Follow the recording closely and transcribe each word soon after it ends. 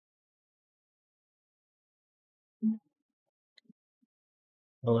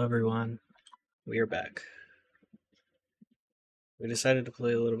Hello everyone, we are back. We decided to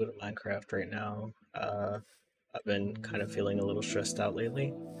play a little bit of Minecraft right now. I've been kind of feeling a little stressed out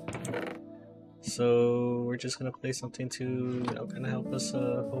lately, so we're just gonna play something to, kind of help us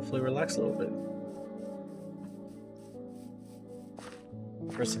hopefully relax a little bit.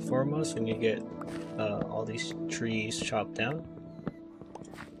 First and foremost, we need to get all these trees chopped down.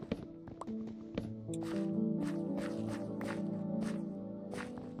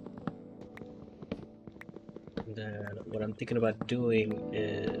 And then what I'm thinking about doing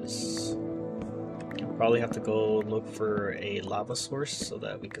is I'll probably have to go look for a lava source so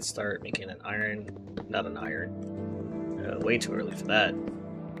that we could start making not an iron, way too early for that,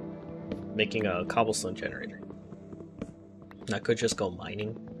 making a cobblestone generator. I could just go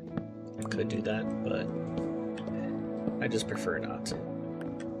mining, I could do that, but I just prefer not to.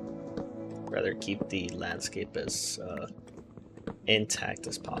 Rather keep the landscape as intact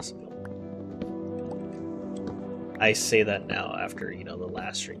as possible. I say that now after, the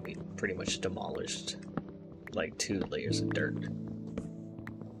last stream we pretty much demolished like 2 layers of dirt.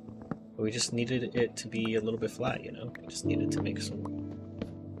 But we just needed it to be a little bit flat, We just needed to make some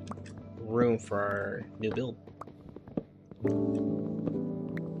room for our new build.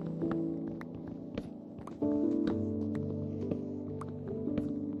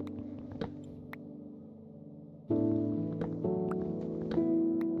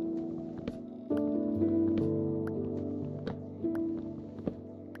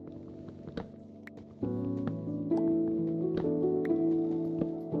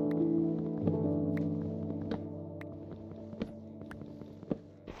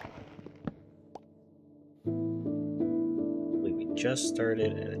 We just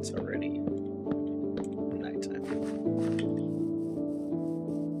started and it's already nighttime.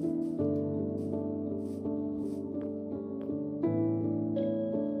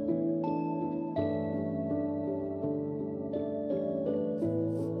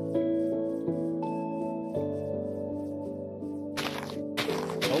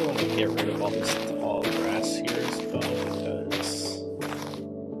 I want to get rid of all this tall grass here as well because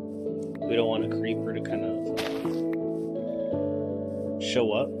we don't want a creeper to kind of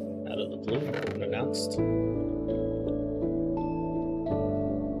show up out of the blue unannounced.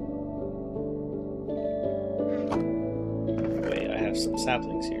 Wait, I have some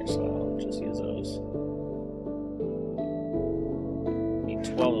saplings here, so I'll just use those. Need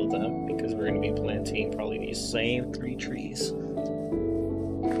 12 of them because we're going to be planting probably these same 3 trees.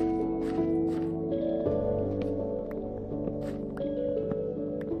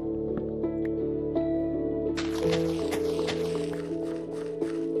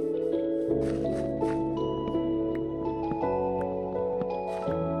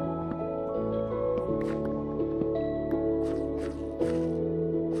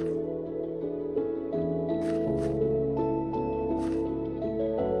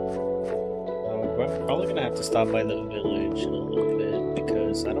 We're probably gonna have to stop by the village in a little bit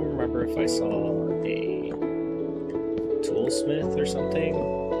because I don't remember if I saw a toolsmith or something.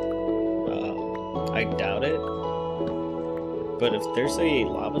 I doubt it. But if there's a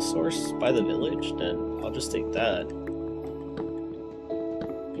lava source by the village, then I'll just take that and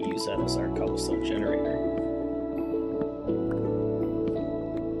use that as our cobblestone generator.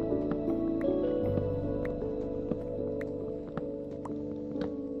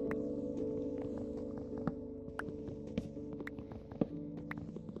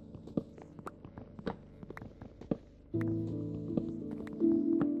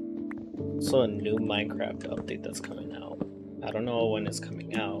 Also, a new Minecraft update that's coming out. I don't know when it's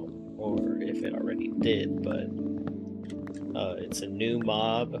coming out or if it already did, but it's a new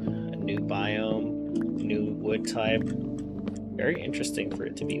mob, a new biome, new wood type. Very interesting for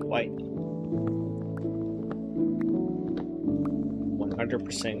it to be white.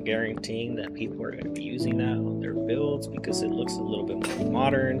 100% guaranteeing that people are going to be using that on their builds because it looks a little bit more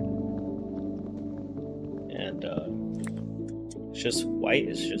modern. And it's just white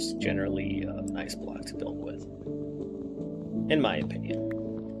is just generally a nice block to build with, in my opinion.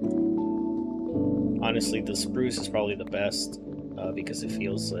 Honestly, the spruce is probably the best because it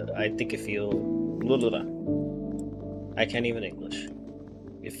feels. I think it feels. I can't even English.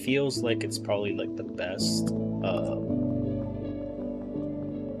 It feels like it's probably like the best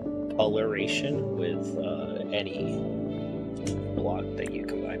coloration with any block that you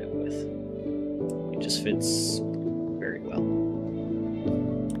combine it with. It just fits very well.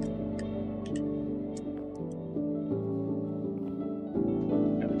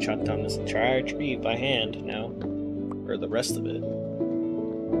 Chop down this entire tree by hand now, or the rest of it.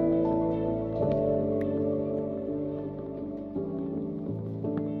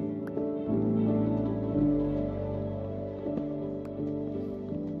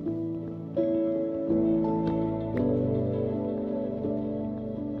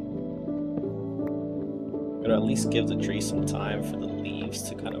 But at least give the tree some time for the leaves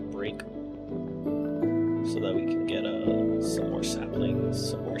to kind of break so that we can get some more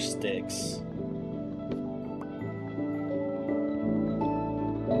saplings, some more sticks.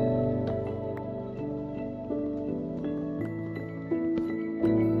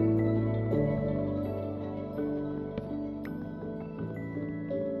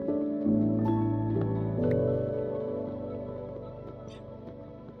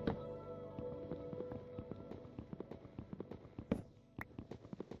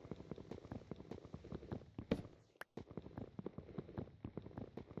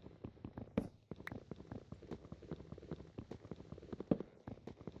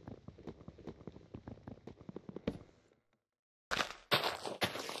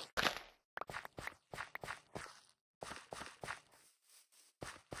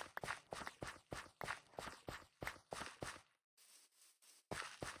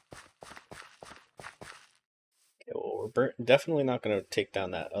 Okay, well, we're definitely not going to take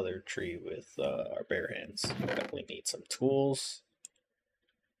down that other tree with our bare hands. We definitely need some tools.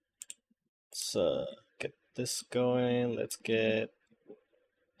 Let's get this going. Let's get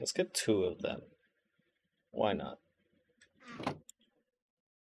two of them. Why not?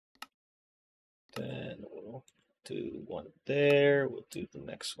 Then we'll do one there. We'll do the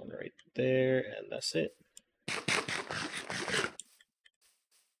next one right there, and that's it.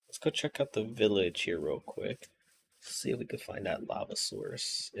 Let's go check out the village here real quick. See if we can find that lava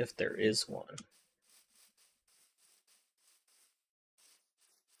source, if there is one.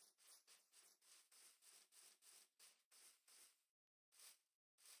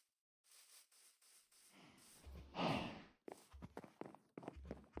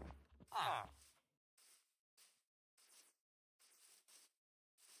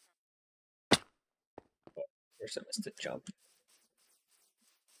 Where's I missed a jump?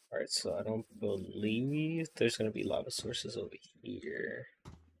 Alright, so I don't believe there's gonna be lava sources over here.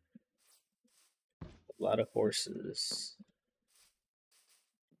 A lot of horses.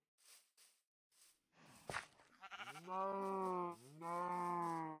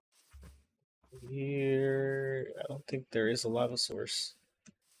 Here, I don't think there is a lava source.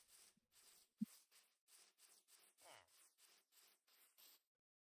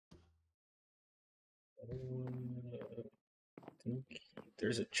 I think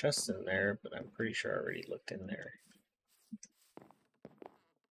there's a chest in there, but I'm pretty sure I already looked in there.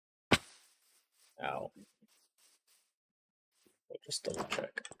 Ow. We'll just double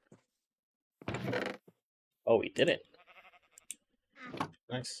check. Oh, we didn't.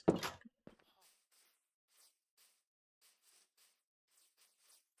 Nice. Well,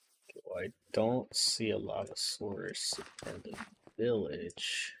 I don't see a lava source in the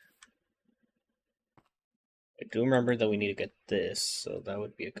village. I do remember that we need to get this, so that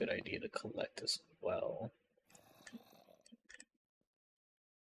would be a good idea to collect as well.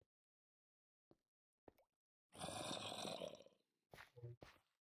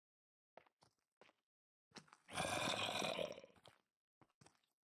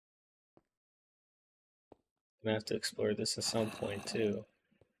 I'm gonna have to explore this at some point too.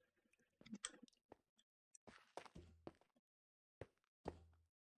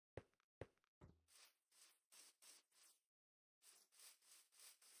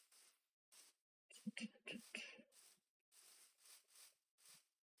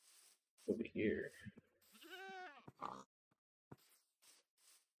 Over here.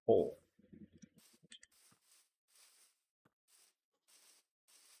 Hole.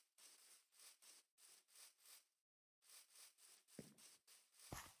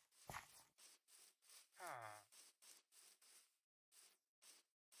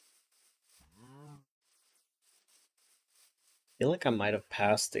 I feel like I might have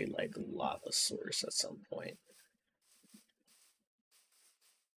passed a lava source at some point.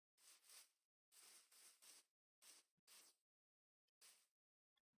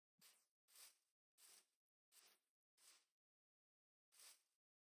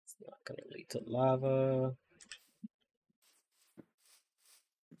 It's not gonna lead to lava.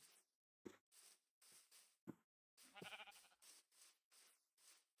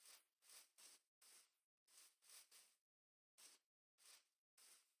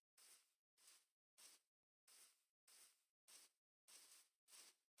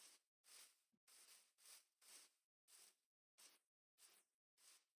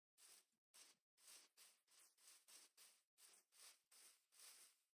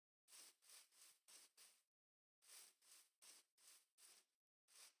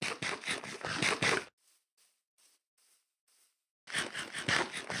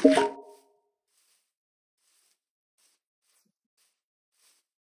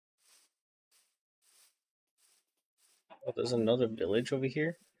 Oh, there's another village over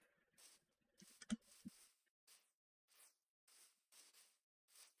here.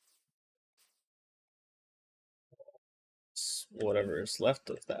 Whatever is left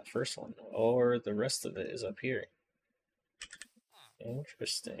of that first one, or the rest of it is up here.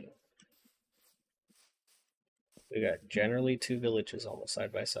 Interesting. We got generally two villages almost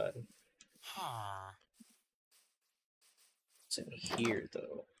side by side. What's in here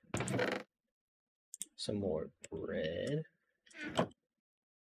though? Some more bread.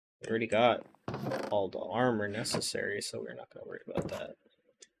 We already got all the armor necessary, so we're not going to worry about that.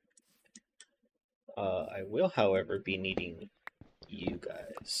 I will, however, be needing you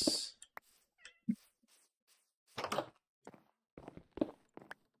guys.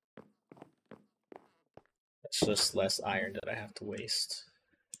 It's just less iron that I have to waste.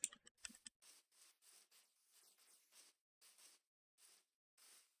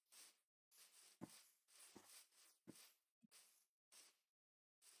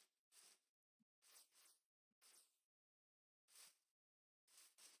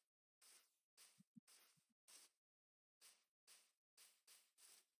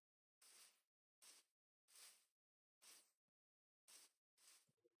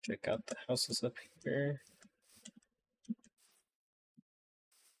 Check out the houses up here.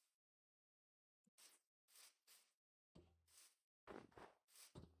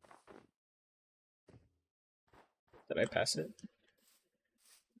 Did I pass it?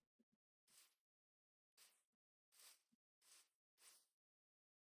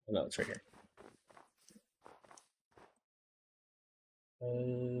 Oh, no, it's right here.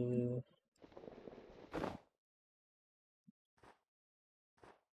 Oh,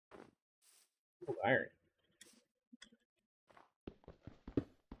 iron.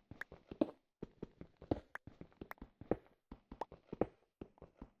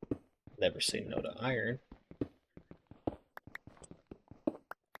 Never say no to iron.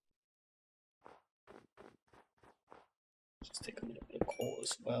 Just take a little bit of coal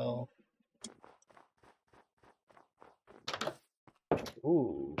as well.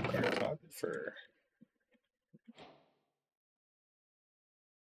 Ooh, cartographer.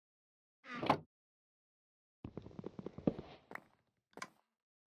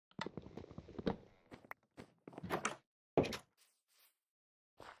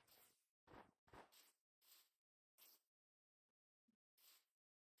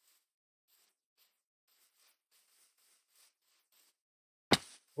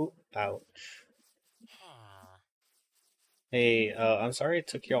 Ooh, ouch. Hey, I'm sorry I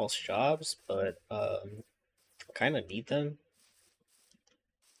took y'all's jobs, but I kind of need them.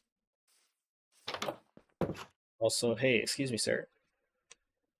 Also, hey, excuse me, sir.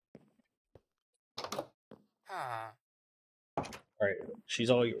 Alright, she's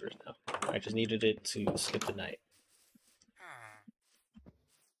all yours now. I just needed it to skip the night.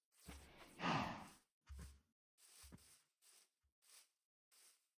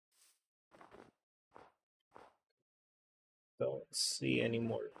 Don't see any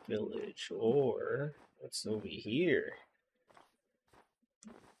more village, or what's over here?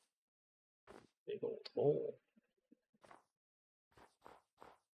 Big old hole.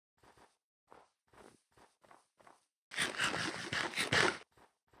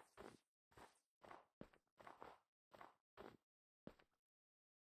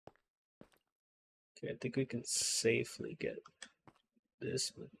 Okay, I think we can safely get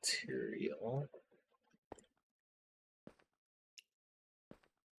this material.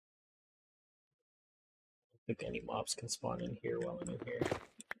 I think any mobs can spawn in here while I'm in here.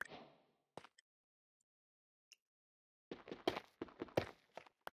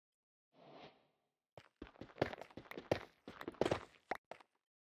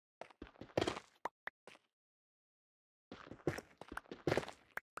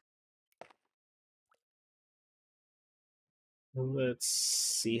 Let's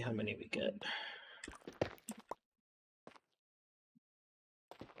see how many we get.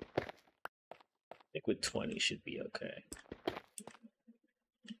 I think with 20 should be okay.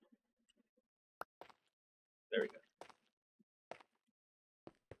 There we go.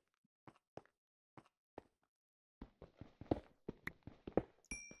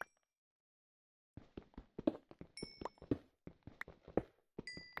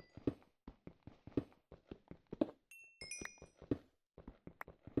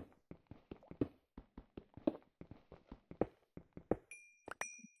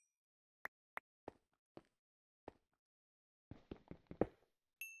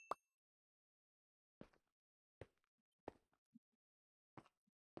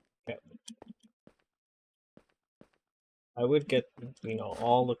 I would get,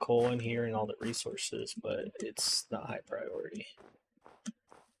 all the coal in here and all the resources, but it's not high priority.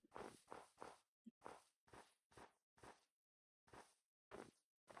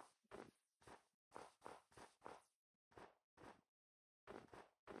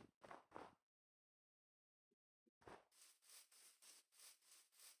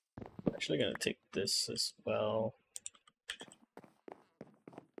 I'm actually gonna take this as well.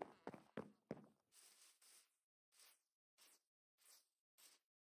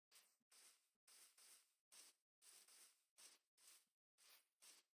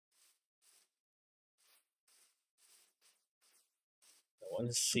 I want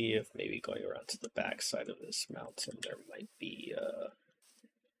to see if maybe going around to the back side of this mountain there might be a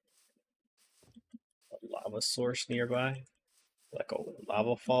lava source nearby, like a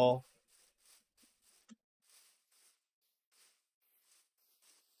lava fall.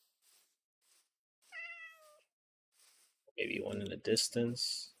 Maybe one in the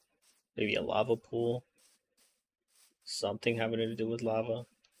distance. Maybe a lava pool. Something having to do with lava.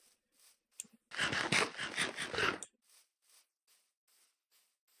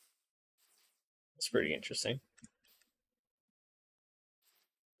 It's pretty interesting.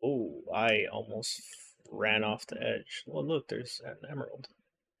 Oh, I almost ran off the edge. Well, look, there's an emerald.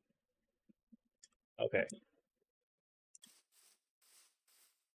 Okay.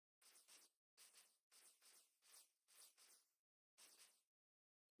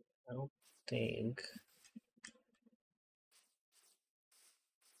 I don't think.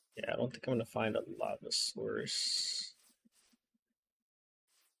 Yeah, I don't think I'm gonna find a lava source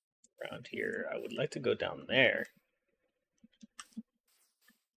around here. I would like to go down there.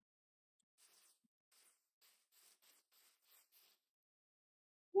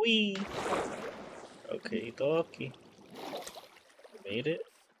 Whee! Okay, dokie. Made it.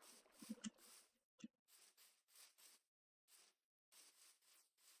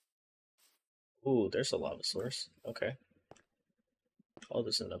 Ooh, there's a lava source. Okay. Oh,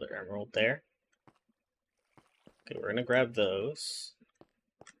 there's another emerald there. Okay, we're gonna grab those.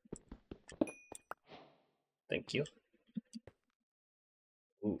 Thank you.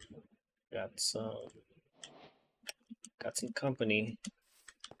 Ooh, got some company.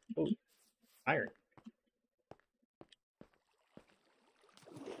 Ooh, iron.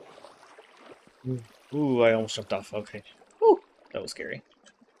 Ooh, I almost jumped off. Okay. Ooh, that was scary.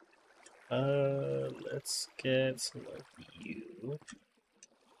 Let's get some of you.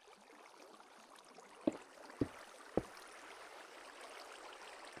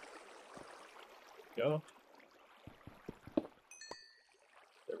 Go.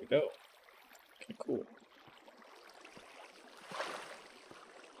 There we go. Okay, cool.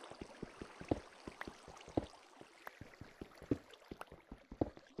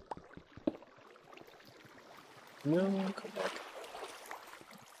 No, come back.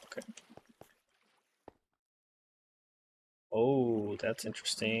 Okay. Oh, that's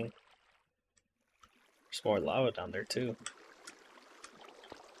interesting. There's more lava down there too.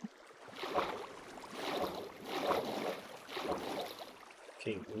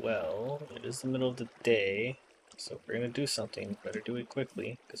 Okay, well, it is the middle of the day, so if we're gonna do something, better do it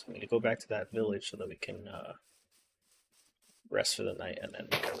quickly, because we need to go back to that village so that we can rest for the night and then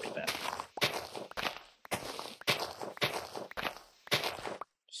make our way back.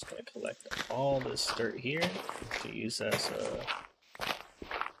 Just gonna collect all this dirt here to use as a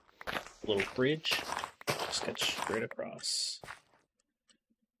little bridge. Just get straight across.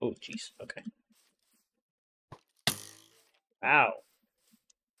 Oh, jeez. Okay. Ow.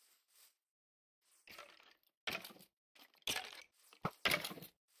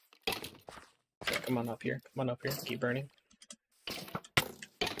 Okay, come on up here. Come on up here. Keep burning.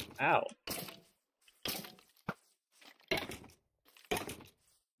 Ow.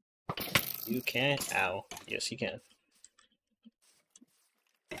 You can't. Ow. Yes, you can.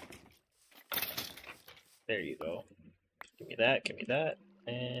 There you go. Give me that. Give me that.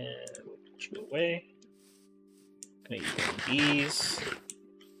 And we'll put you away. Gonna use one of these.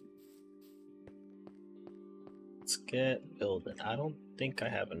 Let's get building. I don't think I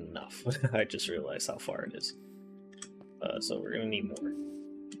have enough. I just realized how far it is. So we're gonna need more.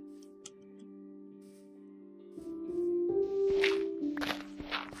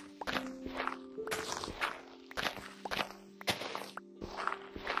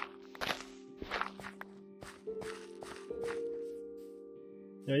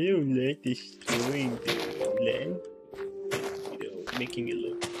 I don't like destroying the land. Making it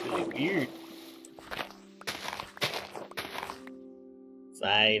look really weird.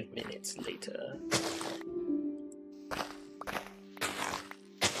 5 minutes later.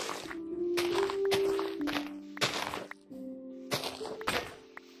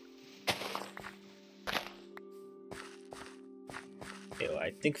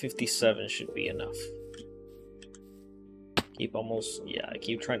 think 57 should be enough. Yeah, I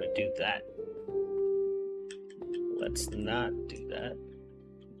keep trying to do that. Let's not do that.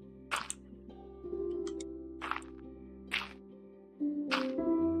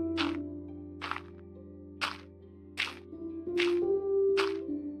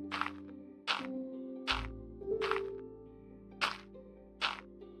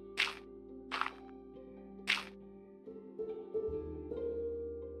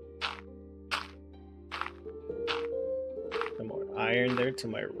 Some more iron there to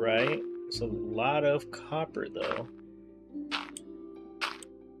my right. There's a lot of copper though.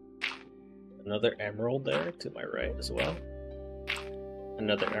 Another emerald there to my right as well.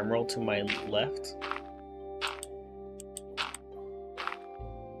 Another emerald to my left.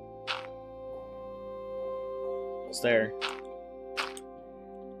 What's there?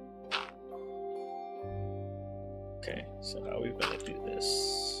 Okay, so how are we gonna do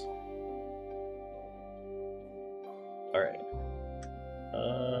this? Alright.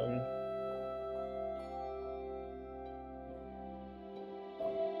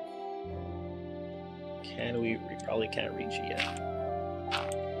 We probably can't reach it yet.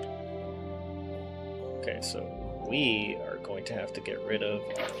 Okay, so we are going to have to get rid of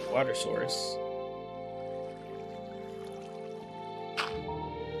our water source.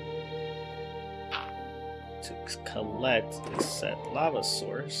 To collect this set lava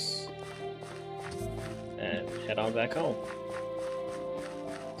source and head on back home.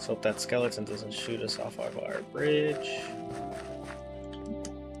 Let's hope that skeleton doesn't shoot us off of our bridge.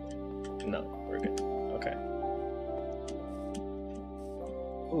 No, we're good. Okay.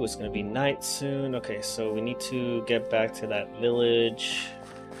 Ooh, it's gonna be night soon. Okay, so we need to get back to that village.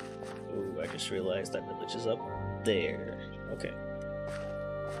 Ooh, I just realized that village is up there. Okay.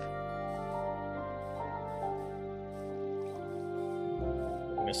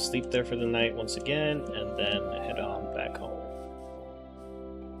 I'm gonna sleep there for the night once again, and then head on back home.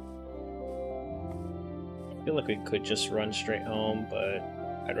 I feel like we could just run straight home, but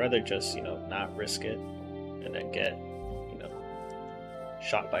I'd rather just, not risk it and then get,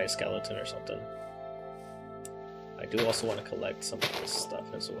 shot by a skeleton or something. I do also want to collect some of this stuff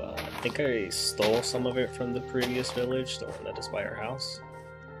as well. I think I stole some of it from the previous village, the one that is by our house.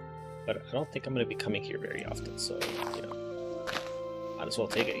 But I don't think I'm going to be coming here very often, so, might as well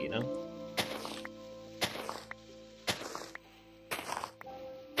take it,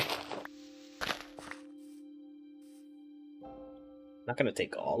 Not gonna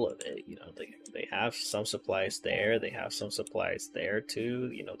take all of it, they have some supplies there, they have some supplies there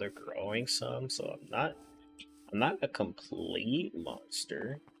too, they're growing some, so I'm not a complete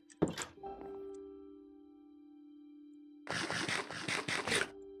monster.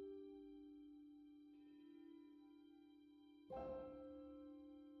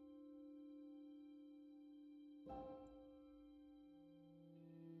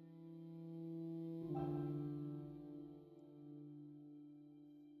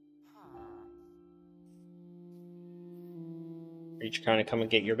 Are you trying to come and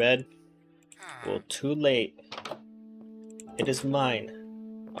get your bed? Well, too late. It is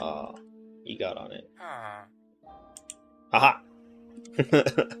mine. Ah, you got on it. Haha!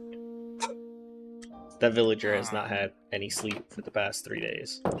 That villager has not had any sleep for the past 3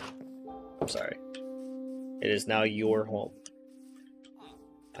 days. I'm sorry. It is now your home.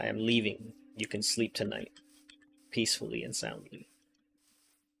 I am leaving. You can sleep tonight. Peacefully and soundly.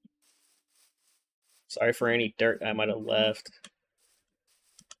 Sorry for any dirt I might have left.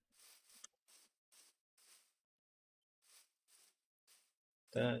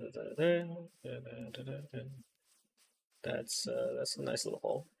 That's a nice little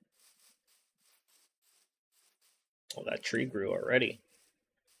hole. Oh, that tree grew already.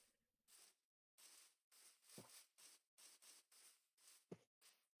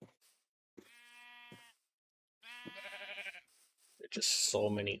 There's just so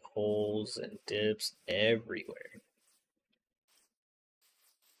many holes and dips everywhere.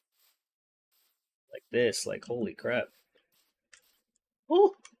 Like this, like holy crap.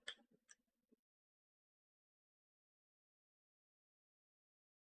 Ooh.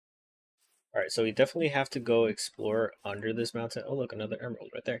 Alright, so we definitely have to go explore under this mountain. Oh, look, another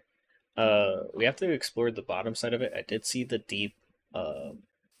emerald right there. We have to explore the bottom side of it. I did see the deep, is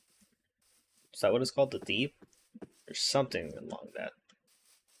that what it's called? The deep? There's something along that.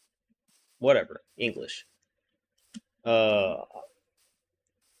 Whatever. English. There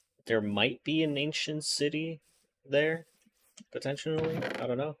might be an ancient city there, potentially. I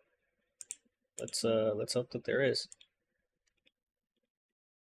don't know. Let's hope that there is.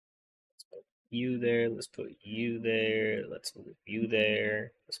 you there. Let's put you there. Let's move you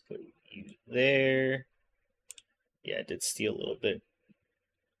there. Let's put you there. Yeah, I did steal a little bit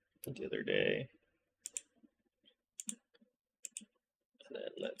the other day. And then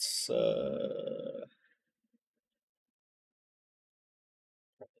let's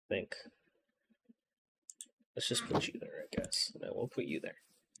think. Let's just put you there, I guess. And then we'll put you there.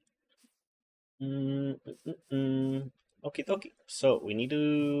 Okay, dokie. So we need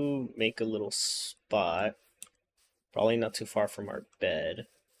to make a little spot. Probably not too far from our bed.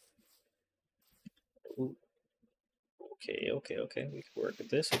 Ooh. Okay. We can work with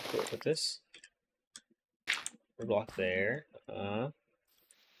this. We can work with this. We're blocked there.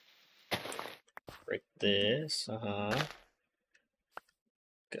 Break this.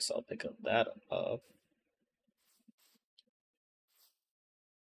 Guess I'll pick up that up.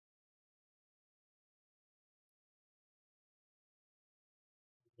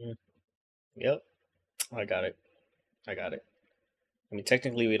 Yep, I got it. I mean,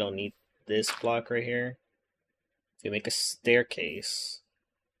 technically, we don't need this block right here. If we make a staircase,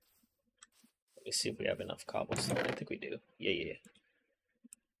 let me see if we have enough cobblestone. I think we do. Yeah.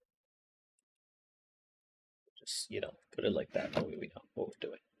 Just, put it like that. That way we know what we're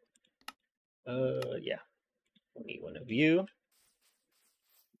doing. Yeah. We need one of you.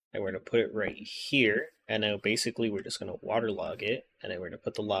 And we're going to put it right here. And now basically we're just going to waterlog it. And then we're going to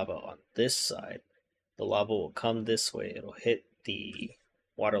put the lava on this side. The lava will come this way. It'll hit the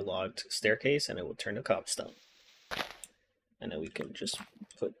waterlogged staircase and it will turn to cobblestone. And then we can just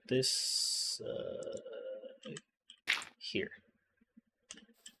put this here.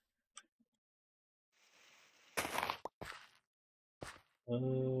 Hold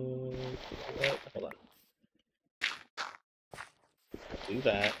on. Do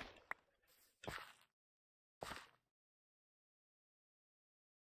that.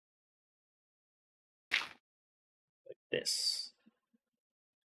 Like this.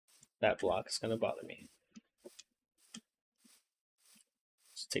 That block is going to bother me.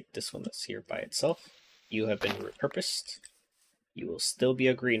 Let's take this one that's here by itself. You have been repurposed. You will still be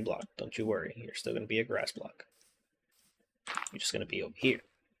a green block. Don't you worry. You're still going to be a grass block. You're just going to be over here.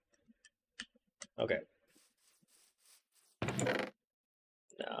 Okay.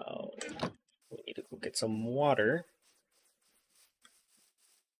 Now, we need to go get some water.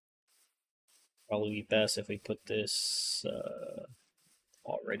 Probably be best if we put this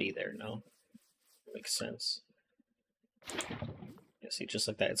already there, no? Makes sense. Yeah, see, just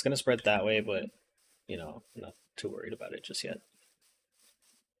like that. It's going to spread that way, but, I'm not too worried about it just yet.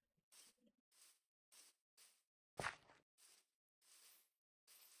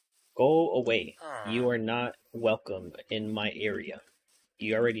 Go away. You are not welcome in my area.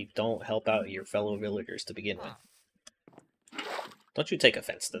 You already don't help out your fellow villagers to begin with. Don't you take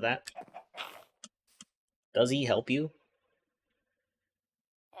offense to that? Does he help you?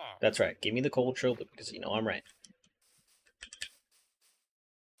 That's right. Give me the cold trilby because I'm right.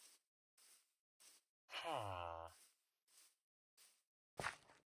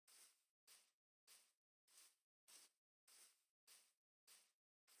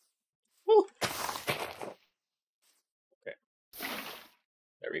 Woo. Okay.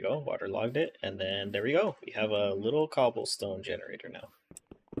 There we go. Waterlogged it. And then there we go. We have a little cobblestone generator now.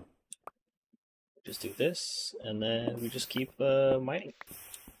 Just do this. And then we just keep mining.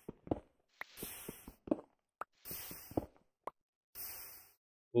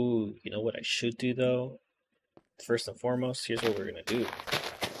 Ooh, you know what I should do though? First and foremost, here's what we're gonna do.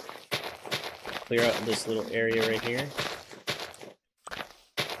 Clear out this little area right here.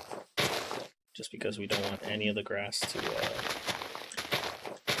 Just because we don't want any of the grass to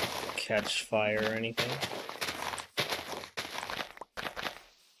catch fire or anything.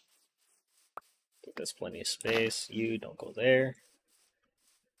 There's plenty of space. You don't go there.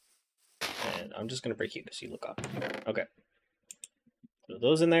 And I'm just gonna break you because you look off. Okay. Put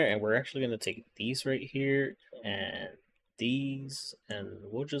those in there, and we're actually gonna take these right here and these, and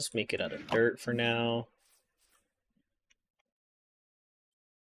we'll just make it out of dirt for now.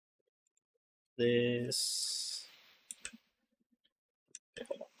 This. Okay,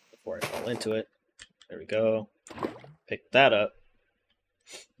 hold on. Before I fall into it. There we go. Pick that up.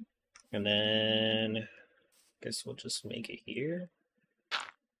 And then I guess we'll just make it here.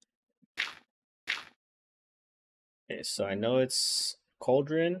 Okay, so I know it's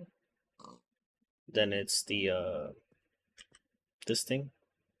cauldron. Then it's the this thing,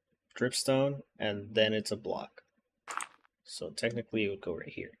 dripstone, and then it's a block. So technically it would go right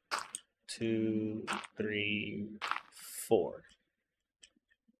here. 2, 3, 4.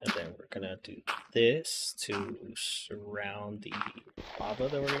 And then we're gonna do this to surround the lava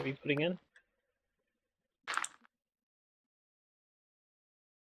that we're gonna be putting in.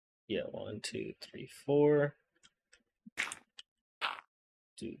 Yeah, 1, 2, 3, 4.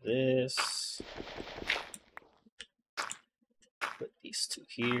 Do this. Put these two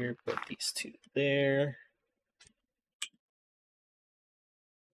here, put these two there.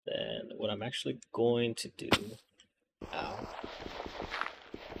 Then what I'm actually going to do, ow.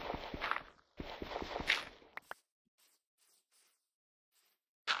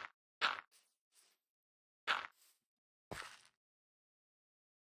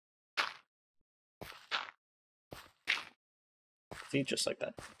 See, just like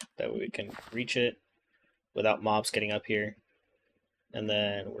that. That way we can reach it without mobs getting up here. And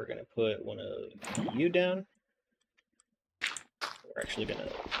then we're gonna put one of you down. We're actually gonna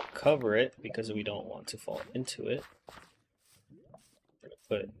cover it because we don't want to fall into it. We're gonna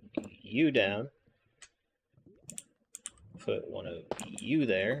put you down. Put one of you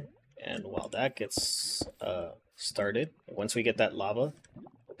there. And while that gets started, once we get that lava,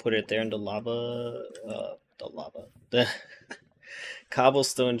 we'll put it there in the the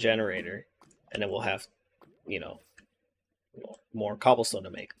cobblestone generator, and then we'll have, you know, more cobblestone to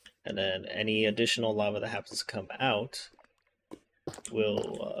make. And then any additional lava that happens to come out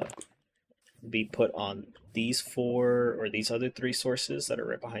will be put on these 4 or these other 3 sources that are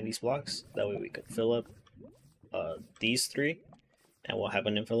right behind these blocks. That way we can fill up these 3, and we'll have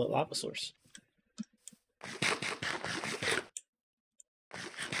an infinite lava source.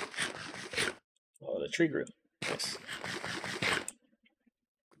 Oh, the tree grew. Nice.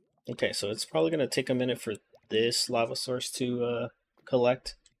 Okay, so it's probably going to take a minute for this lava source to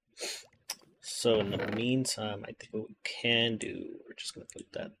collect. So in the meantime, I think what we can do, we're just going to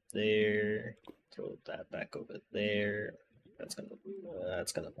put that there, throw that back over there. That's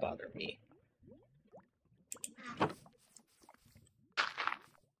gonna bother me.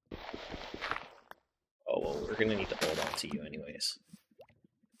 Oh well, we're gonna need to hold on to you anyways.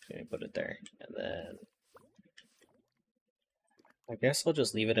 Okay, put it there, and then I guess I'll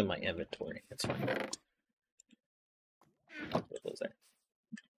just leave it in my inventory. It's fine. Put those there.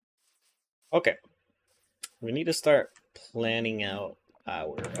 Okay, we need to start planning out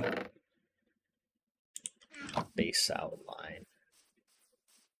our base outline.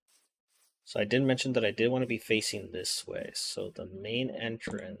 So I did mention that I did want to be facing this way. So the main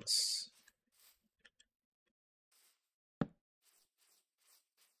entrance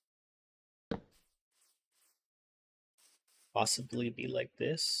possibly be like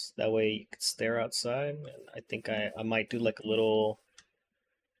this. That way you could stare outside. And I think I might do like a little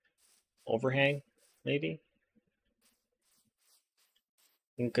overhang, maybe.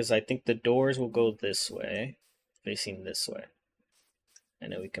 Because I think the doors will go this way, facing this way.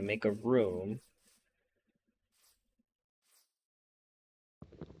 And then we can make a room.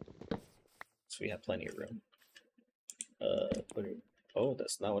 So we have plenty of room. Oh,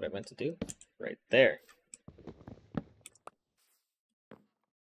 that's not what I meant to do. Right there.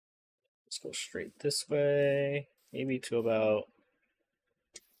 Let's go straight this way. Maybe to about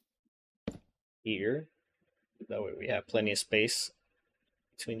here. That way we have plenty of space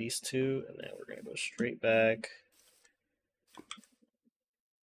between these two. And then we're going to go straight back.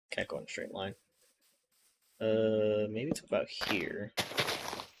 Can't go in a straight line. Maybe to about here.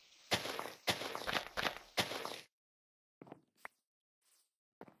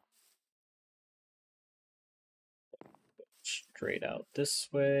 Straight out this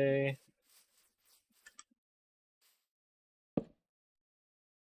way.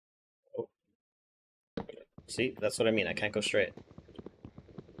 Oh. See, that's what I mean. I can't go straight.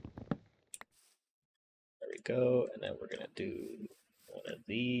 There we go. And then we're going to do one of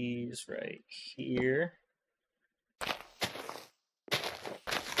these right here.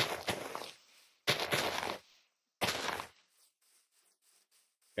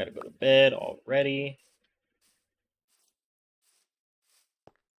 Gotta go to bed already.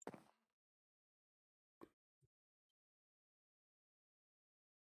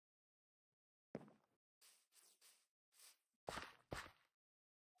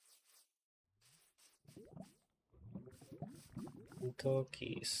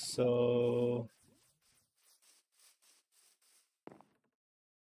 Okay, so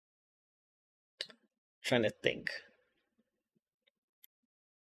trying to think.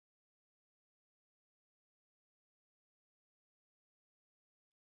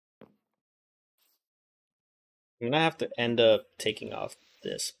 I'm gonna have to end up taking off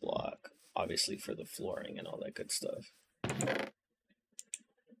this block, obviously for the flooring and all that good stuff.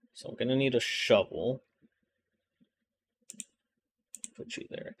 So I'm gonna need a shovel. Put you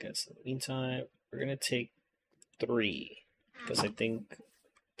there, I guess. In the meantime, we're gonna take 3 because I think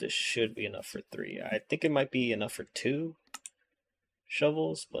this should be enough for 3. I think it might be enough for 2.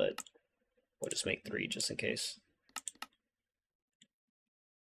 shovels, but we'll just make 3 just in case.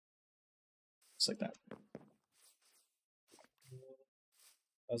 Just like that.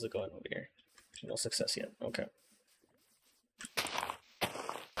 How's it going over here? No success yet. Okay.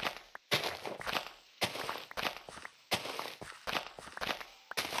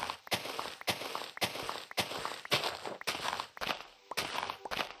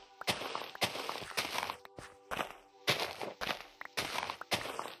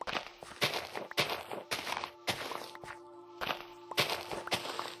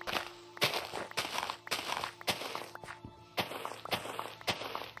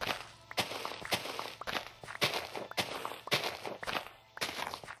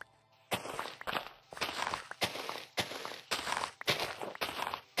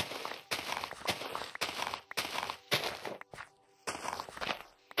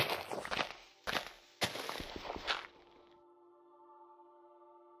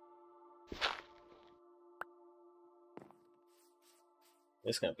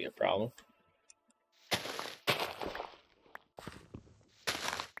 This is gonna be a problem.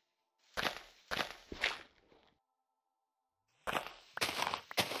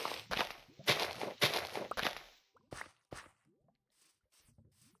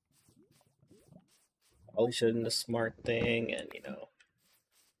 Probably should have done the smart thing and,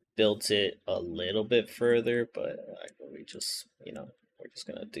 built it a little bit further, but we just, we're just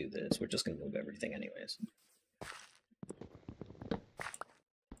gonna do this. We're just gonna move everything anyways.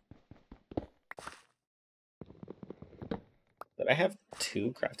 Did I have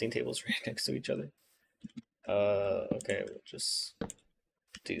 2 crafting tables right next to each other? Okay, we'll just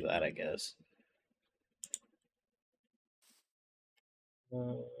do that, I guess.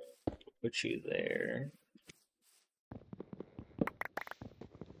 Put you there.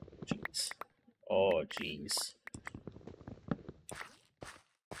 Jeez. Oh, jeez.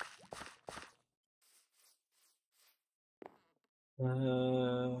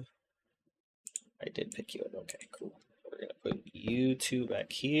 I did pick you up. Okay, cool. We're gonna put you 2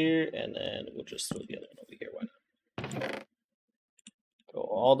 back here, and then we'll just throw the other one over here. Why not? Throw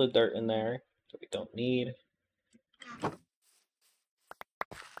all the dirt in there that we don't need. Oh,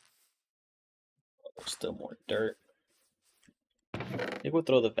 there's still more dirt. I think we'll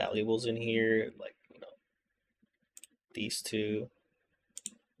throw the valuables in here, like, these 2.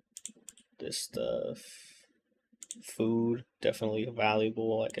 This stuff. Food, definitely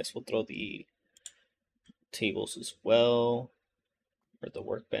valuable. I guess we'll throw the tables as well, or the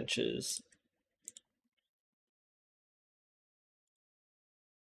workbenches.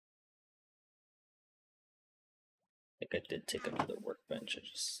 I think I did take another workbench. I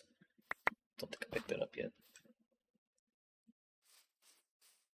just don't think I picked it up yet.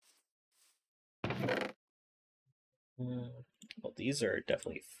 Well, these are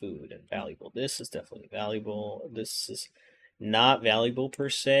definitely food and valuable. This is definitely valuable. This is not valuable per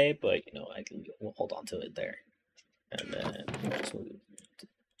se, but we'll hold on to it there. And then we'll just move the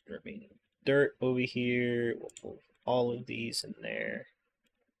remaining dirt over here. We'll move all of these in there.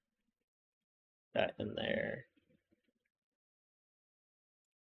 That in there.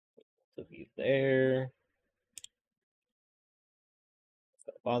 The view there.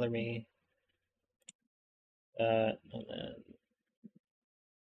 Don't bother me. And then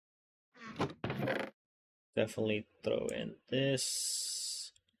definitely throw in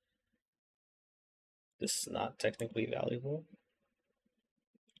this. This is not technically valuable.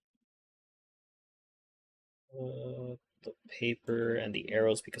 The paper and the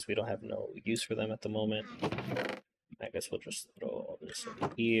arrows, because we don't have no use for them at the moment. I guess we'll just throw all this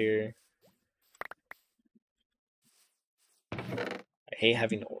over here. I hate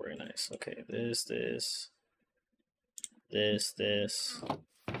having to organize. Okay, this,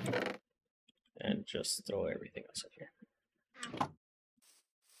 and just throw everything else in here.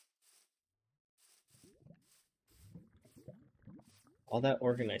 All that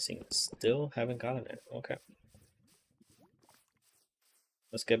organizing, still haven't gotten it. Okay.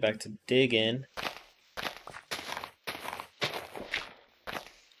 Let's get back to digging.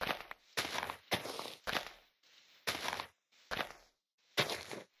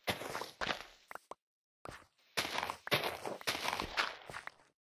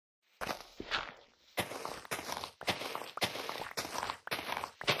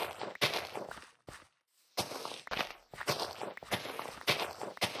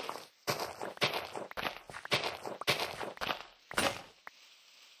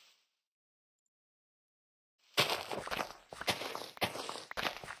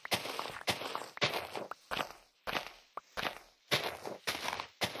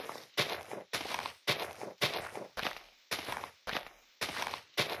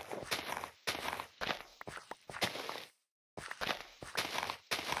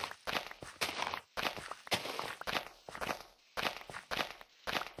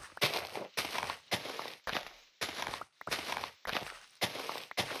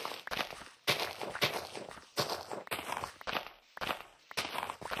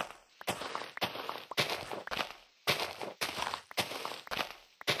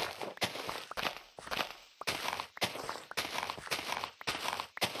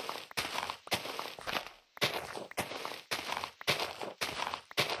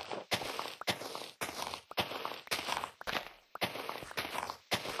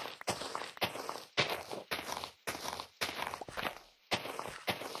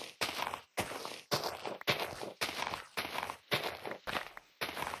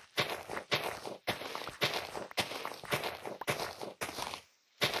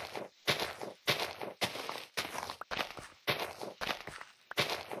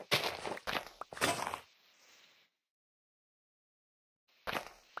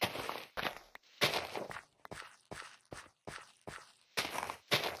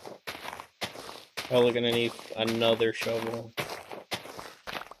 Probably gonna need another shovel.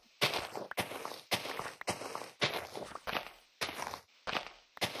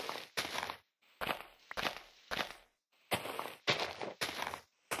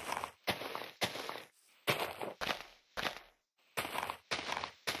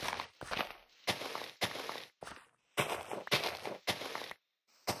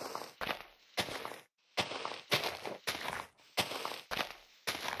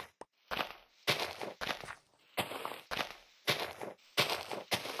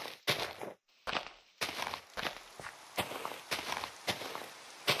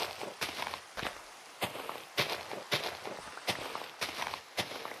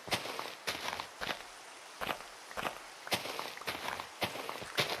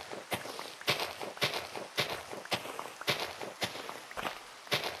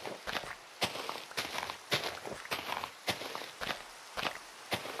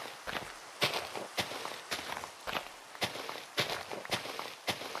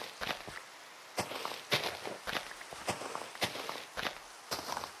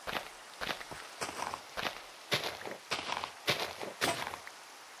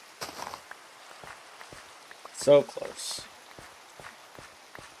 So close.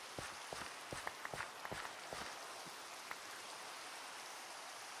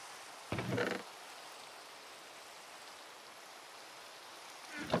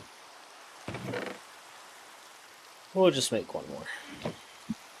 We'll just make one more.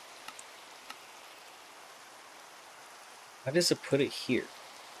 Why does it put it here?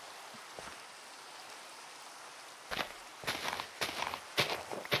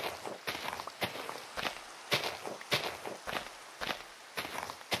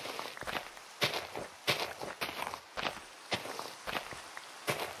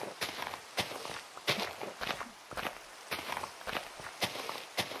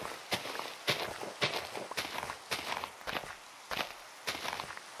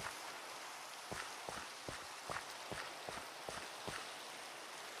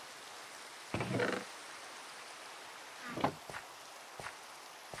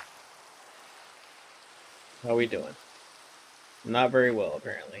 How are we doing? Not very well,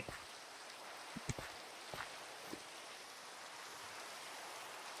 apparently.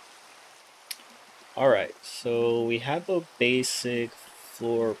 Alright, so we have a basic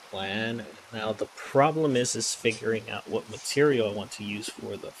floor plan. Now the problem is figuring out what material I want to use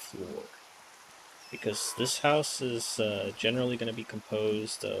for the floor. Because this house is generally going to be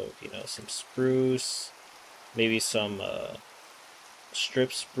composed of, some spruce, maybe some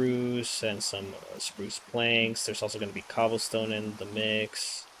strip spruce and some spruce planks. There's also going to be cobblestone in the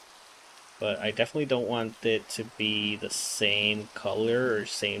mix. But I definitely don't want it to be the same color or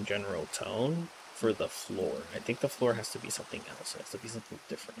same general tone for the floor. I think the floor has to be something else. It has to be something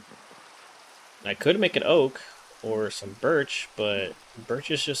different. I could make it oak or some birch, but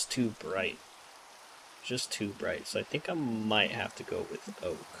birch is just too bright. Just too bright. So I think I might have to go with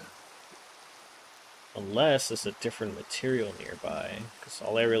oak. Unless there's a different material nearby. Because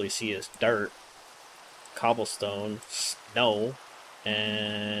all I really see is dirt, cobblestone, snow,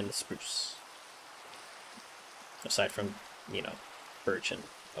 and spruce. Aside from, birch and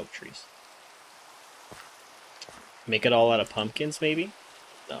oak trees. Make it all out of pumpkins, maybe?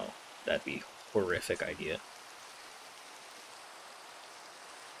 No, that'd be a horrific idea.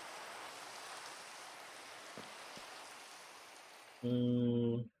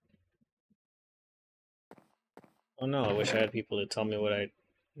 Mm. Oh no, I wish I had people to tell me what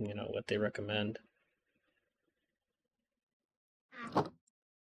they recommend.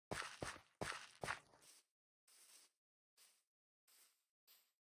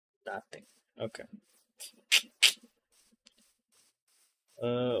 Nothing. Okay.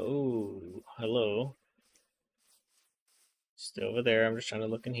 Ooh, hello. Still over there, I'm just trying to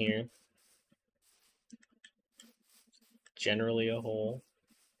look in here. Generally a hole.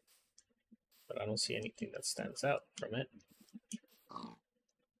 But I don't see anything that stands out from it.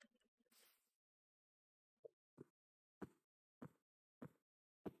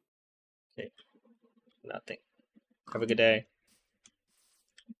 Okay, nothing. Have a good day.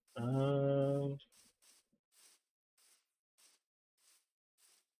 Um,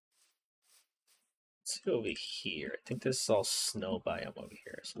 let's go over here. I think this is all snow biome over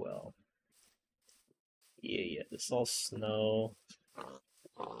here as well. Yeah, this is all snow.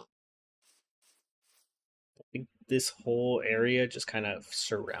 I think this whole area just kind of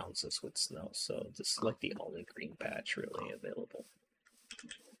surrounds us with snow, so this is like the only green patch really available.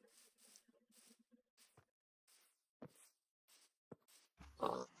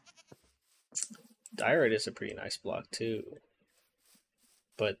 Diorite is a pretty nice block too,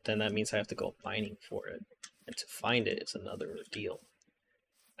 but then that means I have to go mining for it, and to find it is another ordeal.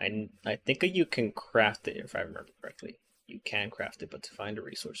 I think you can craft it if I remember correctly. You can craft it, but to find a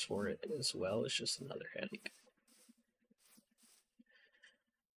resource for it as well is just another headache.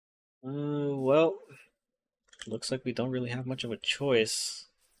 Well, looks like we don't really have much of a choice.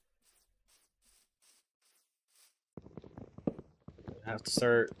 I have to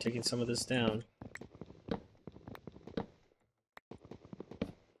start taking some of this down.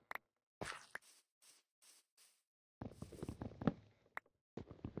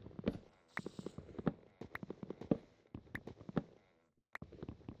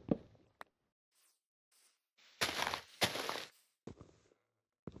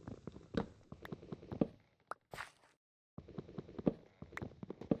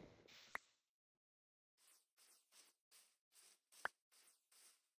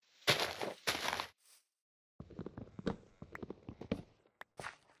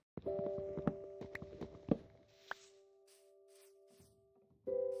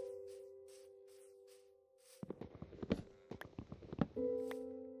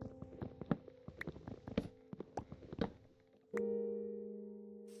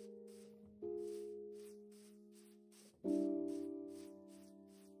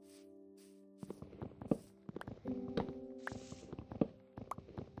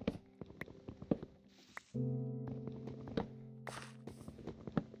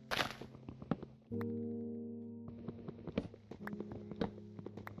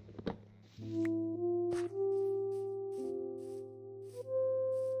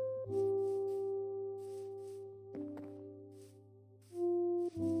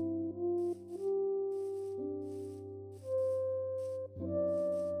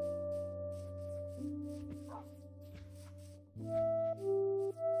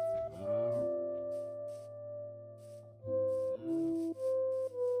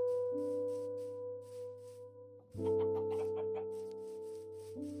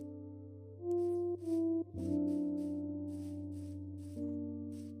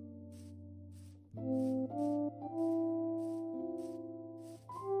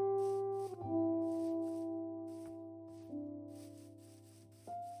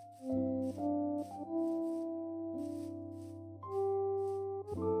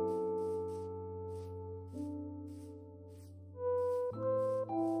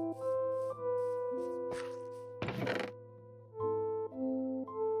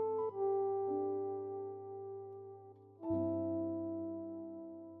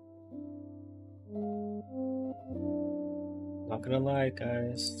 Not gonna lie,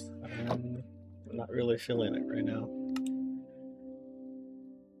 guys, I'm not really feeling it right now.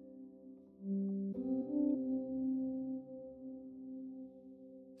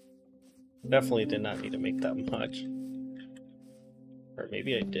 Definitely did not need to make that much. Or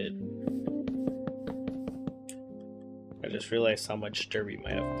maybe I did. I just realized how much dirt we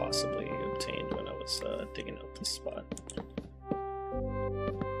might have possibly obtained when I was digging out this spot.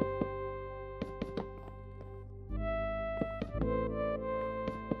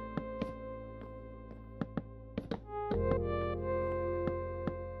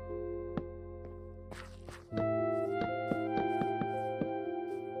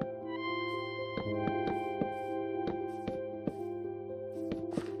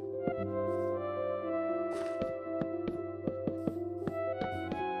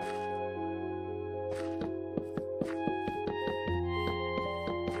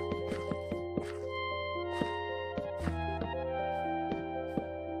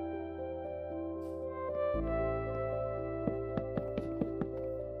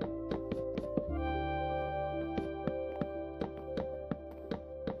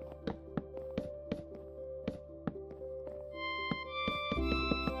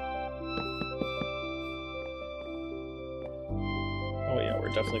 Oh yeah, we're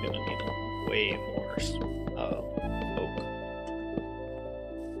definitely gonna need way more oak.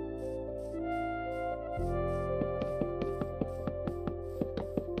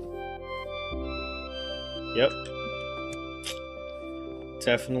 Yep.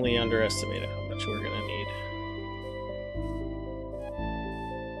 Definitely underestimated how much we're gonna need.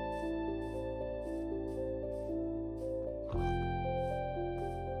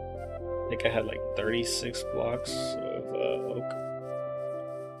 I think I had like 36 blocks of oak.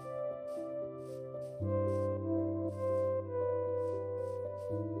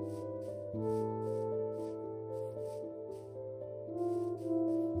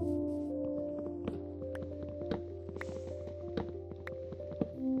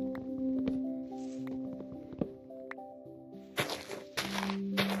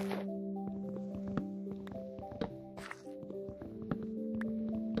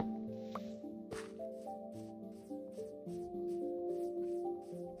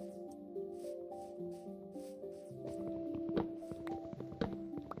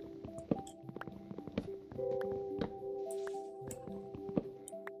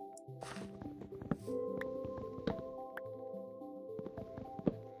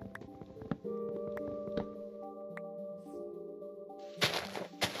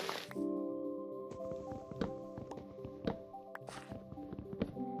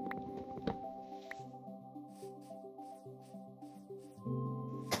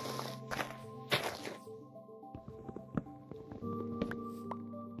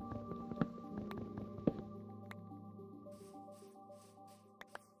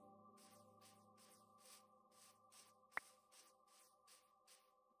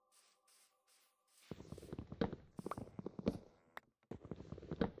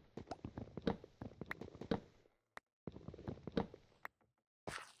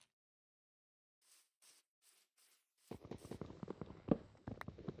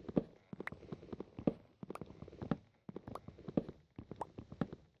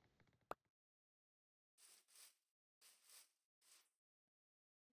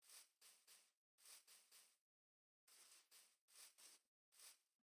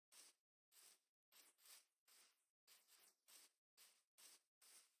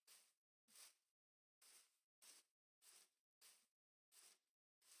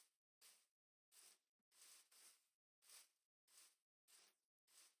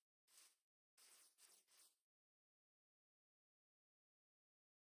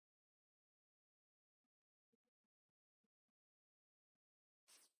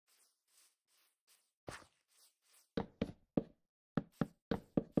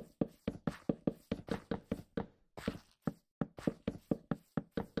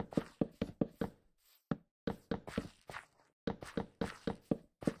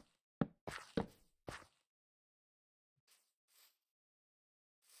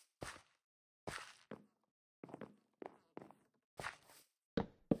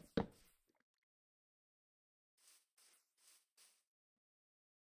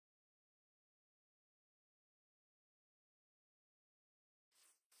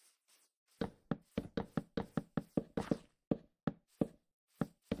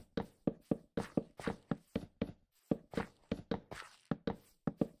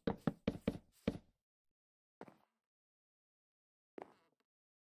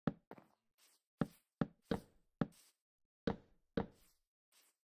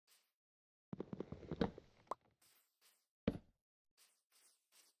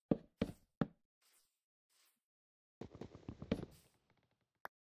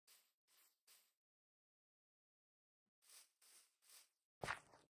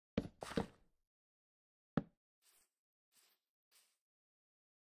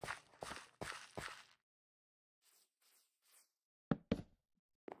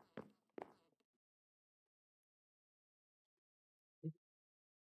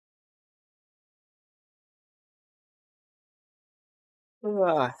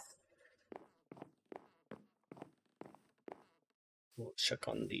 Ah. We'll check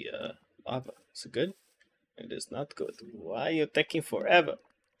on the lava. Is it good? It is not good. Why are you taking forever?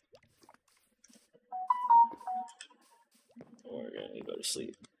 We're gonna go to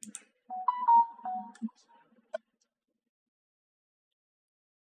sleep.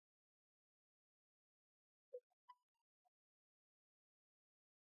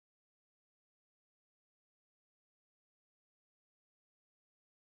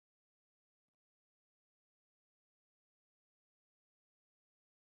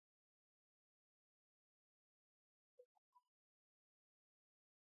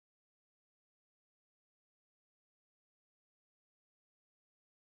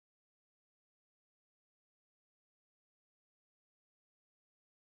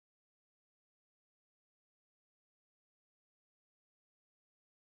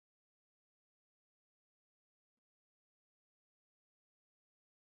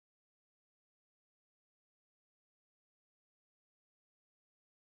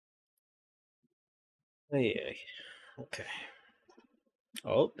 Hey, okay.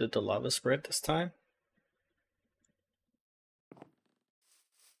 Oh, did the lava spread this time?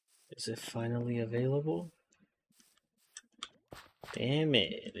 Is it finally available? Damn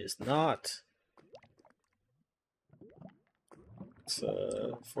it, it is not. It's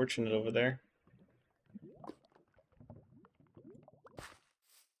fortunate over there.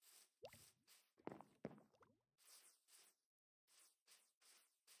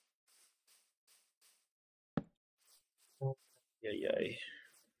 Yeah, yeah.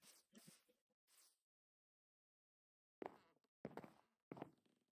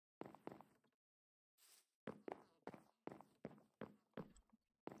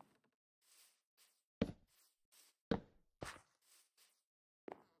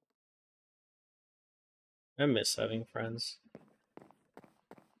 I miss having friends.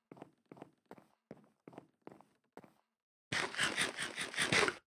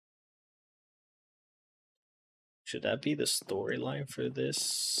 Should that be the storyline for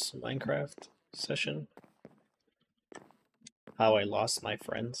this Minecraft session? How I lost my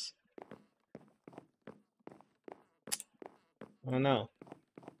friends? I don't know.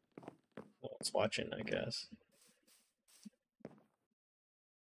 Well, it's watching, I guess.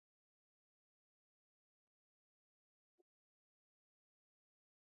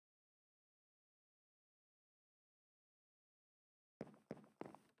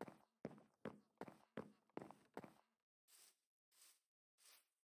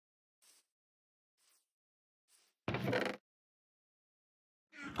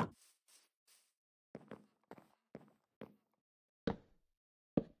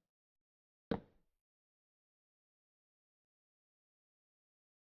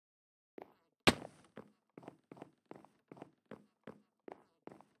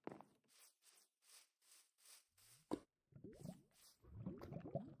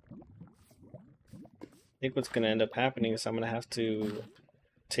 I think what's gonna end up happening is I'm gonna have to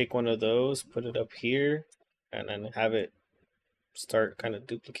take one of those, put it up here, and then have it start kind of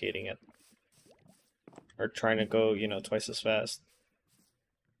duplicating it. Or trying to go, you know, twice as fast.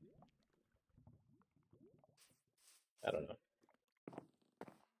 I don't know.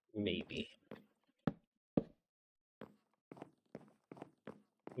 Maybe.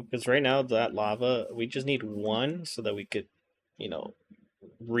 Because right now, that lava, we just need one so that we could, you know,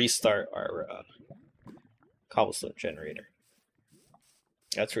 restart our cobblestone generator.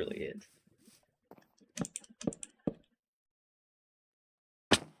 That's really it.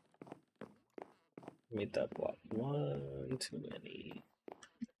 Made that block one too many.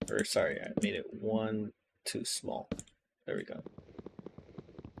 Or sorry, I made it one too small. There we go.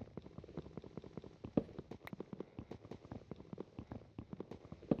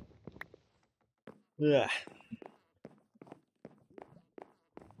 Ugh.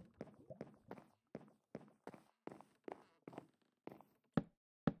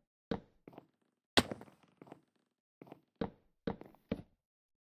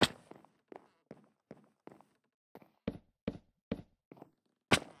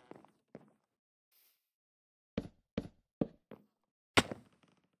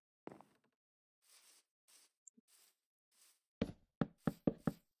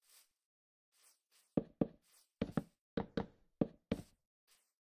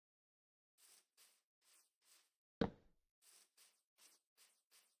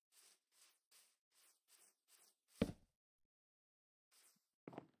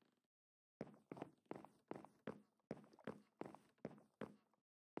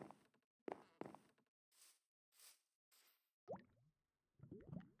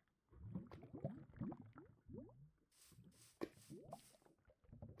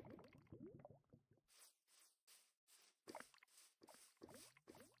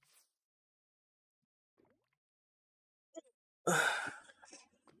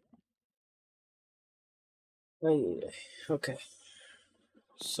 Okay,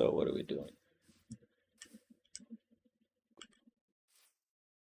 so what are we doing?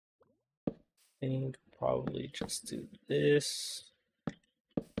 I think probably just do this.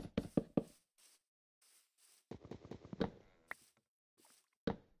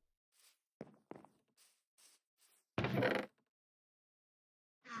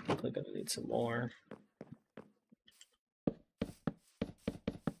 I'm gonna need some more.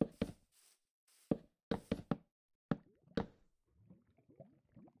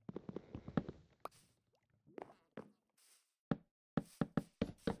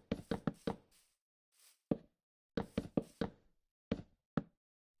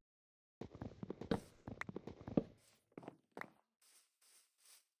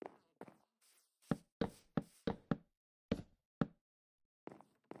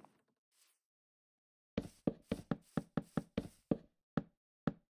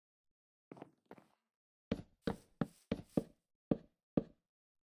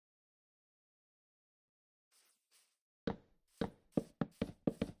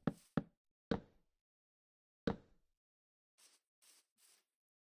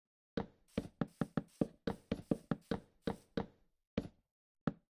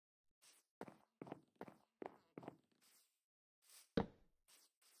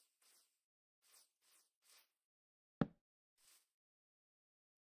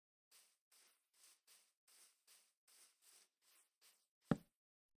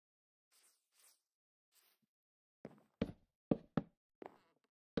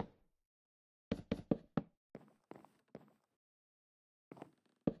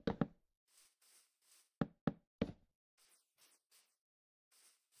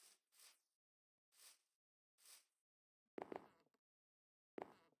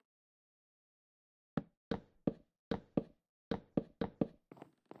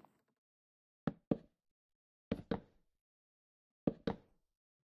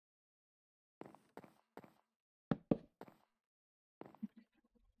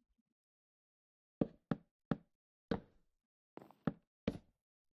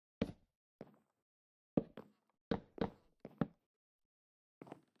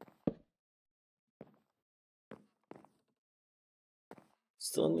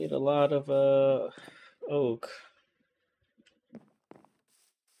 Still need a lot of oak.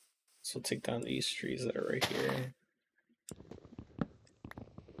 So take down these trees that are right here.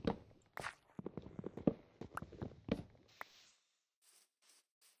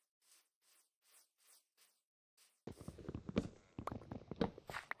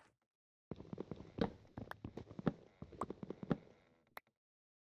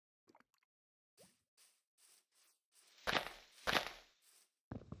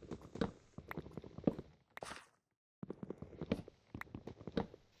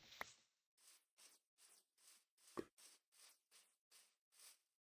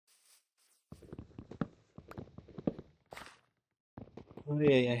 Oh,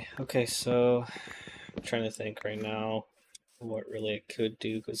 yeah. Okay, so I'm trying to think right now what really I could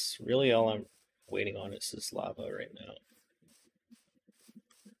do because really all I'm waiting on is this lava right now.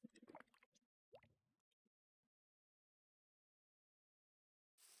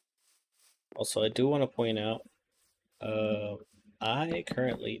 Also, I do want to point out, uh, I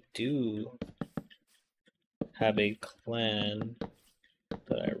currently do have a clan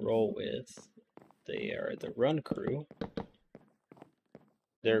that I roll with. They are the Run Crew.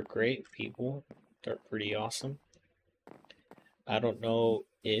 They're great people. They're pretty awesome. I don't know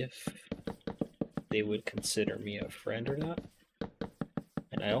if they would consider me a friend or not.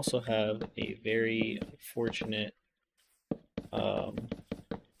 And I also have a very unfortunate um,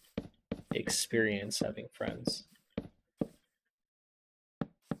 experience having friends.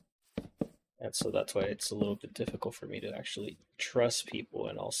 And so that's why it's a little bit difficult for me to actually trust people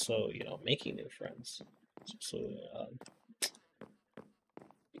and also, making new friends. So,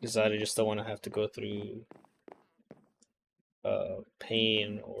 because I just don't want to have to go through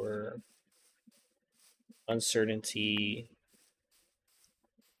pain or uncertainty,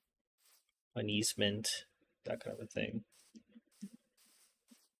 uneasement, that kind of a thing.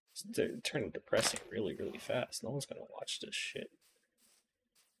 It's turning depressing really, really fast. No one's gonna watch this shit.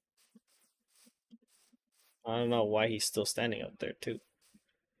 I don't know why he's still standing up there too.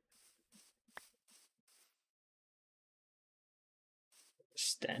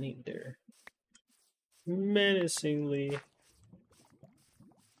 Standing there menacingly.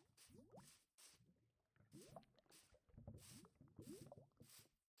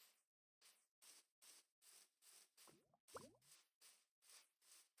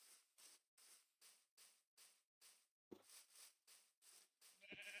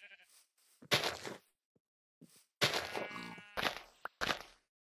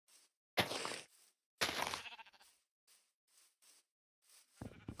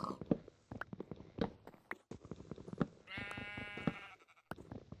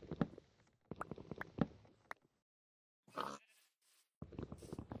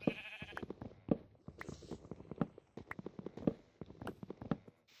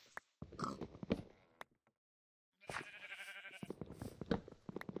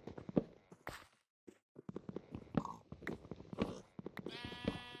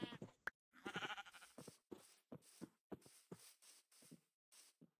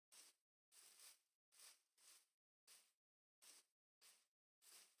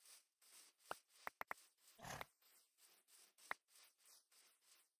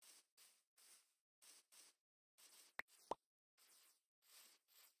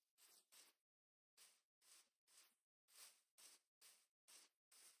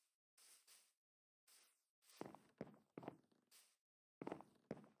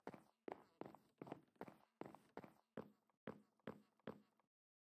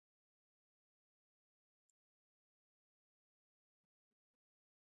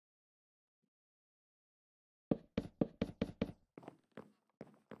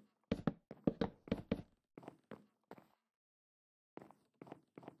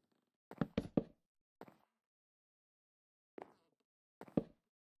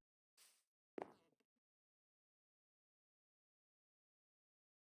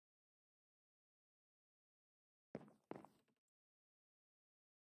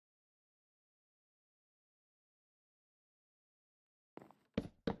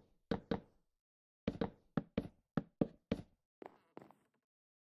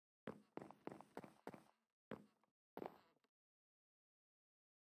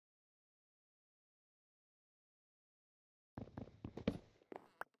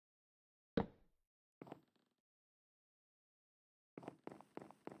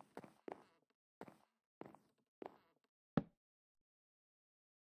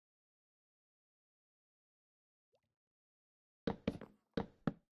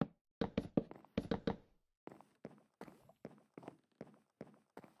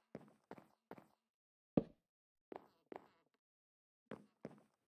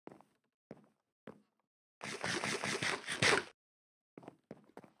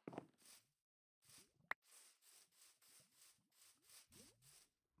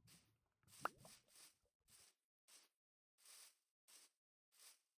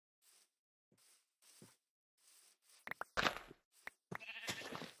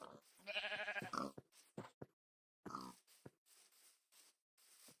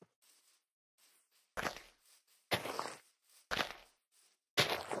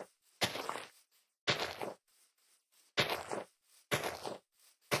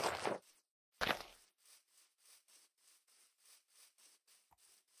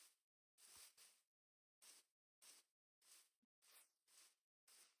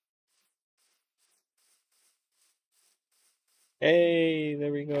 Hey,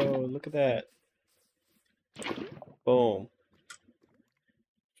 there we go. Look at that. Boom.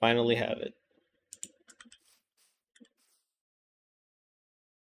 Finally have it.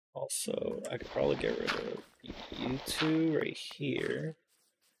 Also, I could probably get rid of you two right here.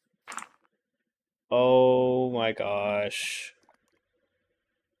 Oh my gosh.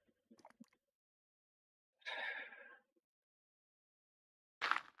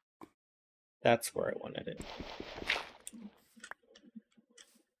 That's where I wanted it.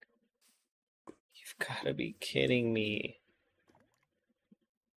 You've got to be kidding me.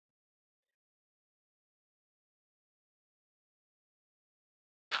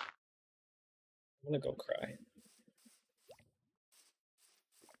 I'm gonna go cry.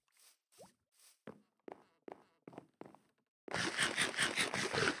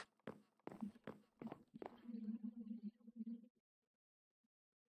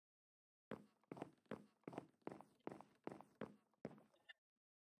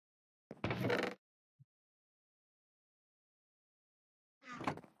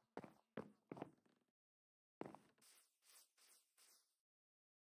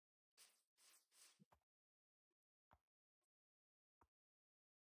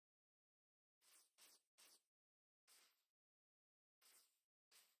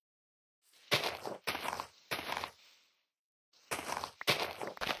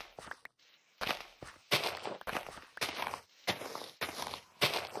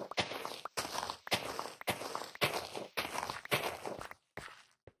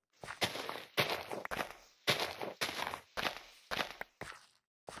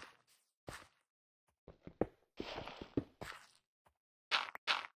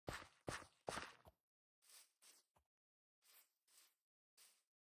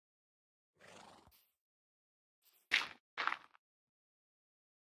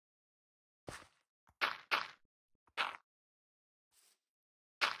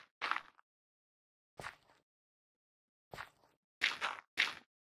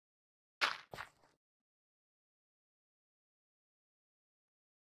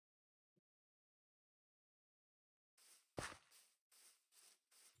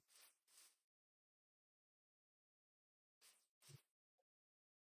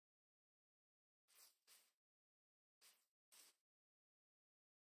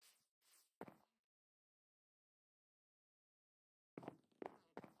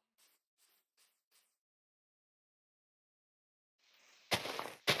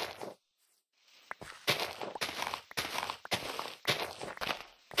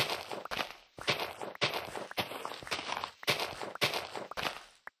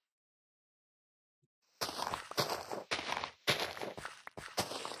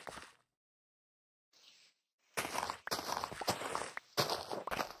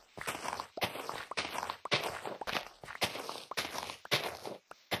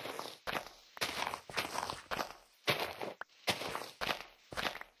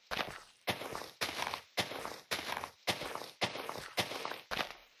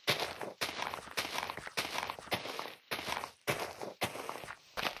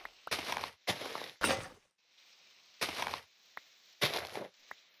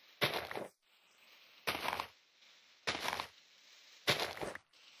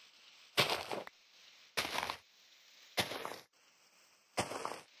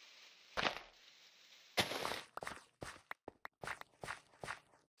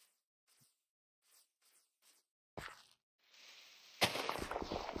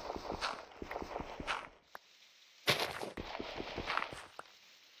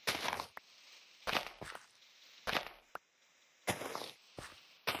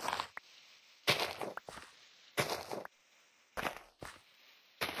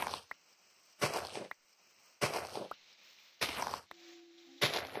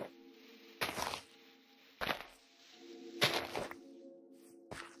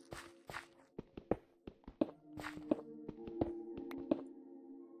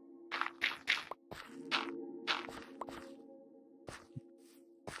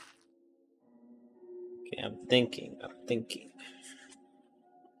 Okay, I'm thinking.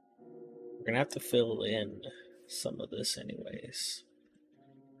 We're gonna have to fill in some of this anyways.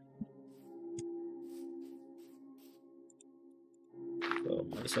 So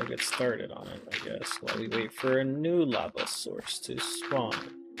might as well get started on it, I guess, while we wait for a new lava source to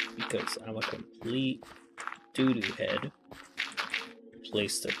spawn. Because I'm a complete doo-doo head.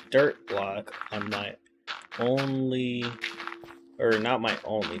 Placed a dirt block on my only, or not my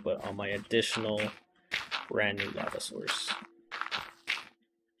only, but on my additional brand new lava source.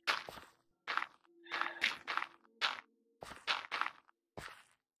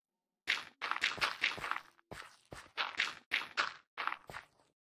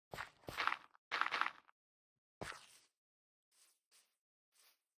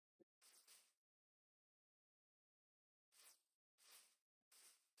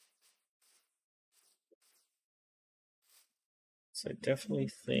 So I definitely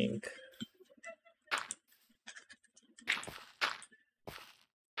think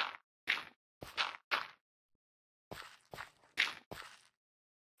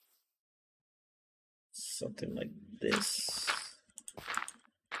something like this.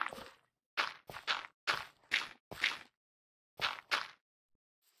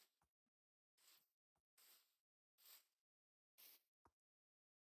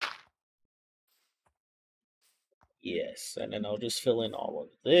 Yes, and then I'll just fill in all of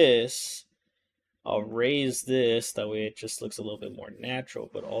this. I'll raise this, that way it just looks a little bit more natural,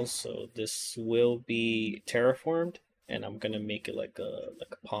 but also this will be terraformed, and I'm gonna make it like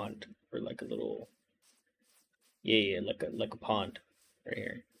a pond or like a little, yeah, like a pond right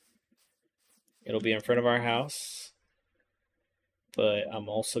here. It'll be in front of our house, but I'm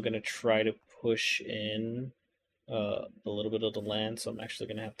also gonna try to push in a little bit of the land, so I'm actually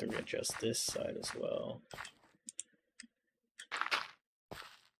gonna have to readjust this side as well.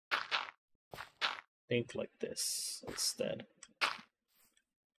 Think like this instead.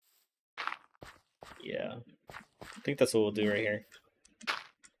 Yeah, I think that's what we'll do right here.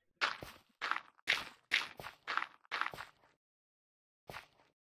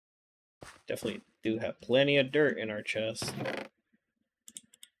 Definitely do have plenty of dirt in our chest.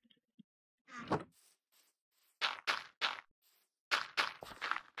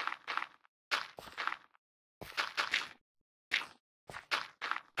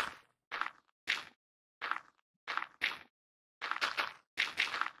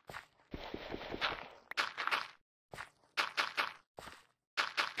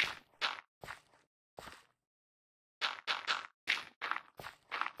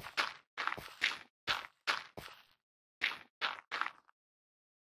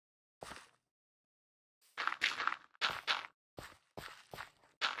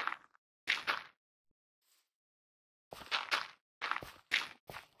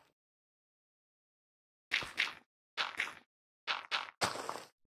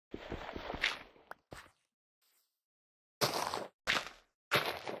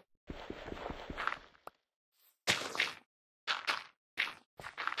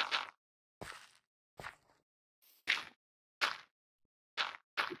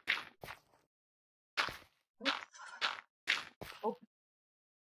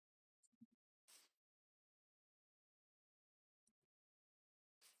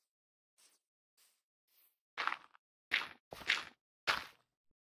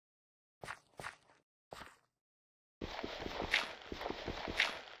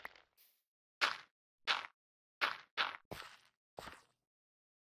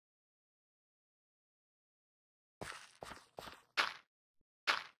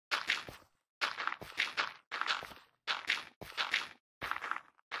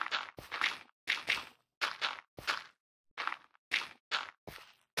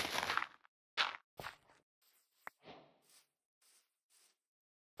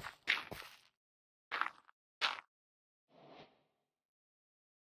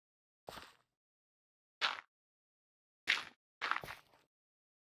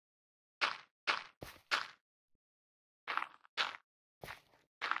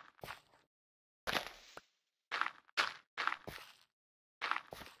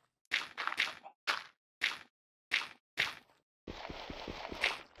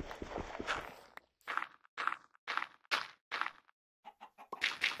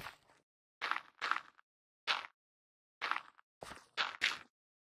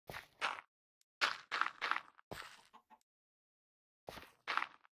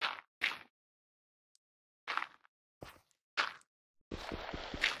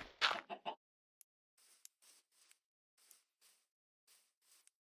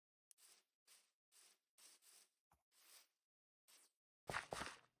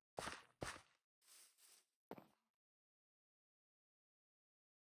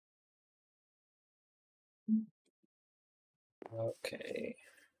 Okay.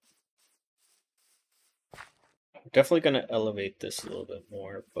 I'm definitely going to elevate this a little bit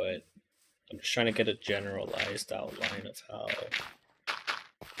more, but I'm just trying to get a generalized outline of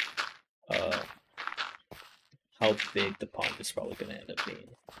uh, how big the pond is probably going to end up being.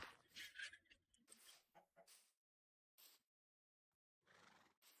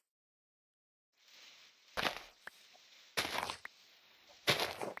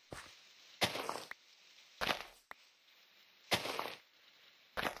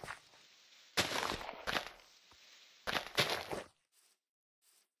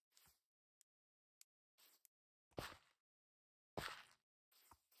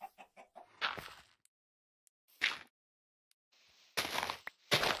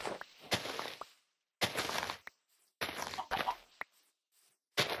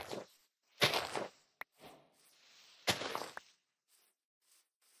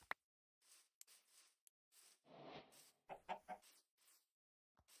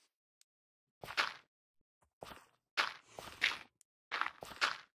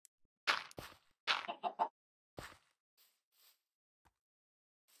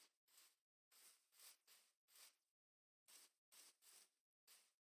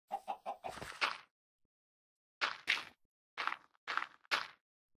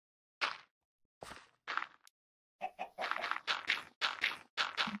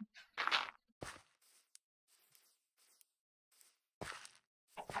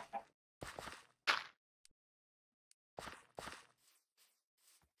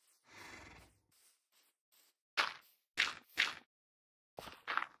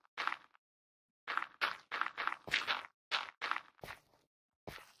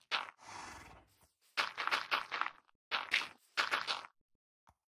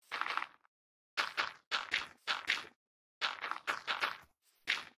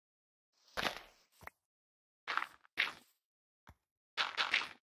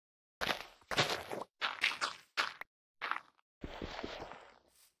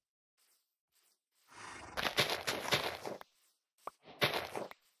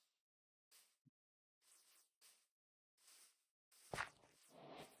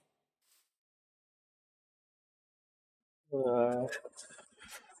 now.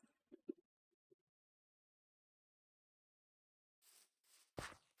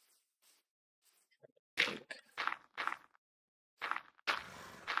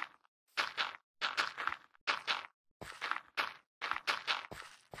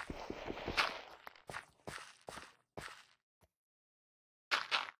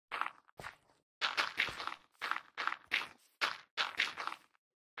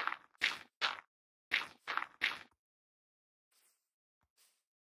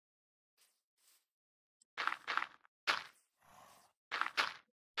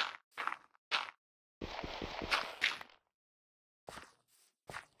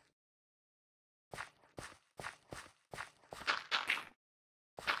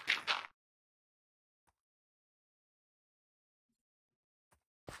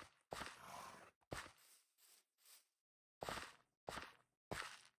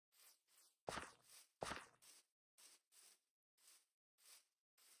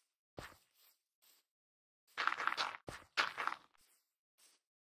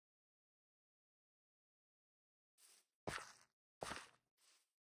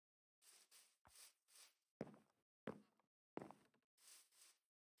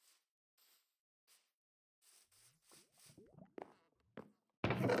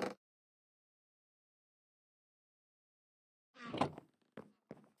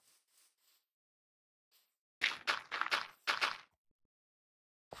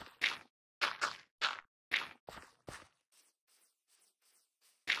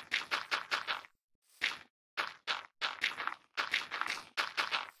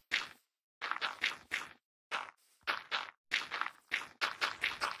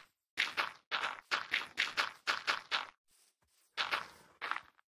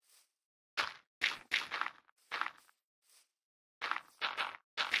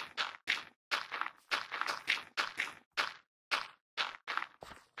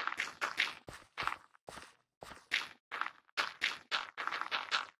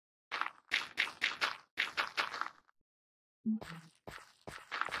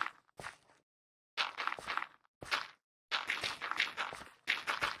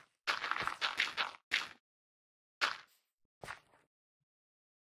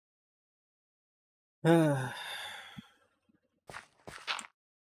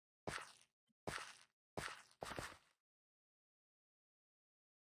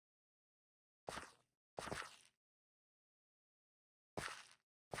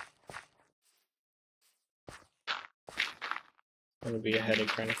 I'm gonna be a headache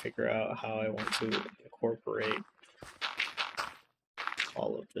trying to figure out how I want to incorporate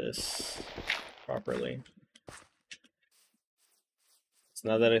all of this properly. So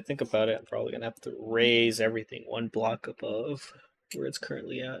now that I think about it, I'm probably gonna have to raise everything one block above where it's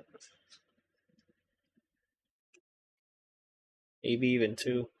currently at. Maybe even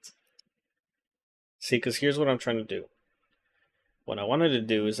two. See, because here's what I'm trying to do. What I wanted to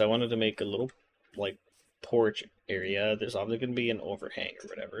do is I wanted to make a little, like, porch area. There's obviously going to be an overhang or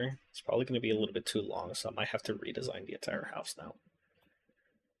whatever. It's probably going to be a little bit too long, so I might have to redesign the entire house now.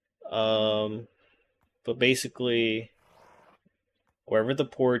 But basically, wherever the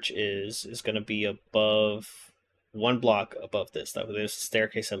porch is going to be above, one block above this. That way there's a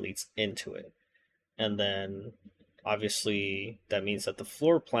staircase that leads into it. And then, obviously, that means that the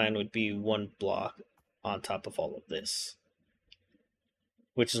floor plan would be one block on top of all of this.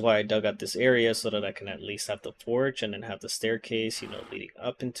 Which is why I dug out this area so that I can at least have the porch and then have the staircase, you know, leading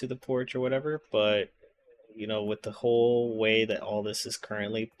up into the porch or whatever. But, you know, with the whole way that all this is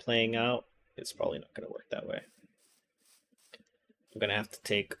currently playing out, it's probably not going to work that way. I'm going to have to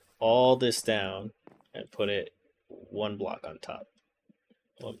take all this down and put it one block on top,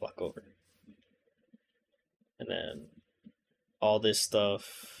 one block over. And then all this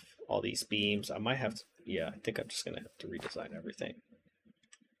stuff, all these beams, I might have to, yeah, I think I'm just going to have to redesign everything.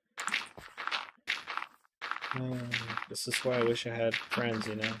 This is why I wish I had friends,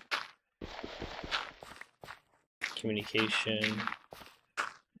 you know. Communication,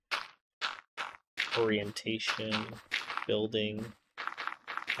 orientation, building.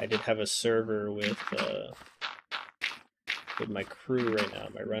 I did have a server with my crew right now,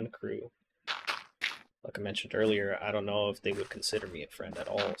 my run crew. Like I mentioned earlier, I don't know if they would consider me a friend at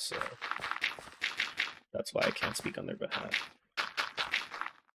all, so that's why I can't speak on their behalf.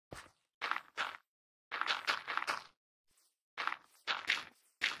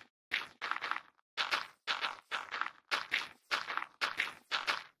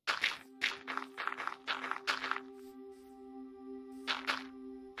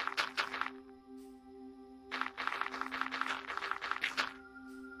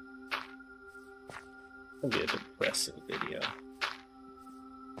 It's gonna be a depressing video.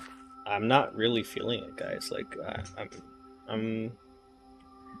 I'm not really feeling it, guys. Like I'm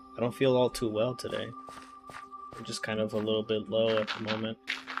I don't feel all too well today. I'm just kind of a little bit low at the moment.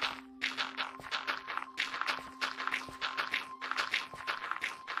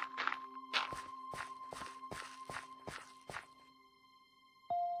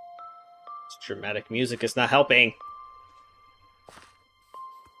 This dramatic music is not helping.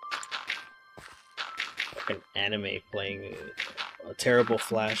 Like an anime playing a terrible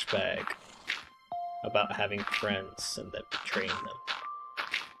flashback about having friends and then betraying them.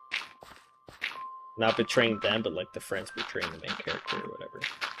 Not betraying them, but like the friends betraying the main character or whatever.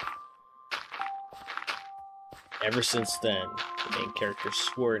 Ever since then, the main character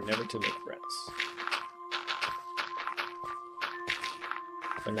swore never to make friends.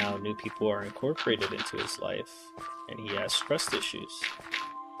 But now new people are incorporated into his life, and he has trust issues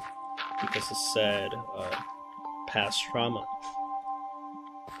because of said past trauma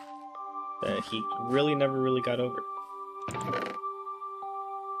that he really never really got over.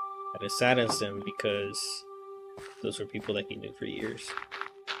 And it saddens him because those were people that he knew for years.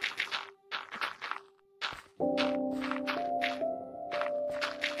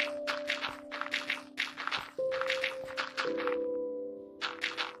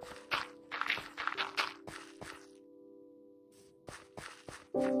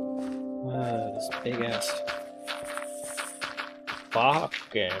 This big ass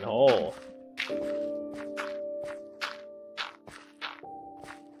fucking hole.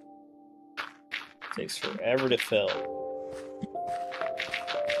 Takes forever to fill.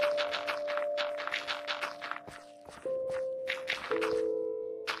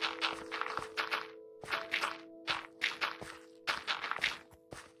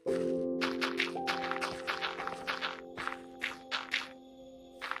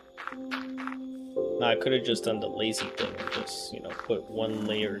 No, I could have just done the lazy thing and just, you know, put one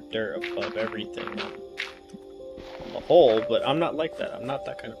layer of dirt above everything on the hole, but I'm not like that. I'm not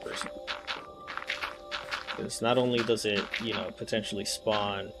that kind of person. Because not only does it, you know, potentially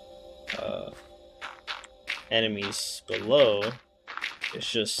spawn enemies below,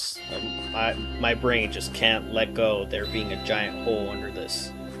 it's just my brain just can't let go there being a giant hole under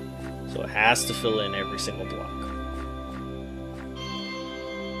this. So it has to fill in every single block.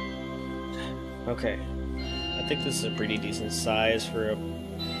 Okay, I think this is a pretty decent size for a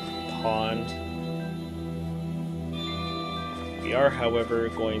pond. We are, however,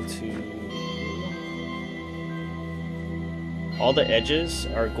 going to... all the edges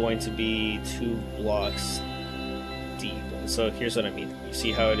are going to be 2 blocks deep. So here's what I mean. You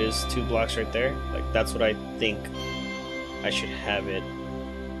see how it is 2 blocks right there? Like, that's what I think I should have it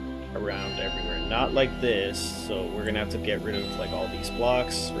around everywhere. Not like this, so we're gonna have to get rid of like all these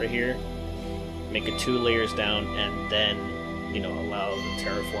blocks right here. Make it 2 layers down, and then, you know, allow the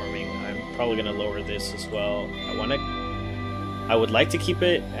terraforming. I'm probably gonna lower this as well. I would like to keep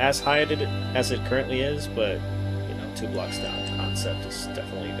it as high as it currently is, but you know, 2 blocks down concept is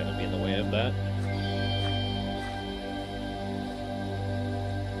definitely gonna be in the way of that.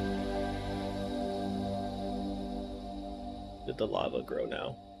 Did the lava grow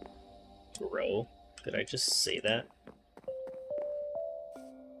now? Grow? Did I just say that?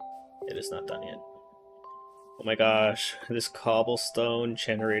 It is not done yet. Oh my gosh, this cobblestone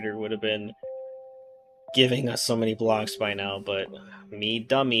generator would have been giving us so many blocks by now, but me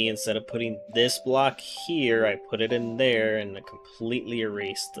dummy, instead of putting this block here, I put it in there and it completely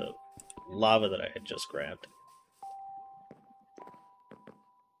erased the lava that I had just grabbed.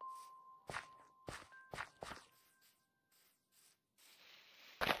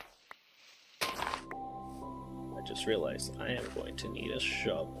 I just realized I am going to need a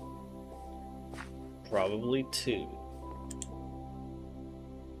shovel. Probably 2.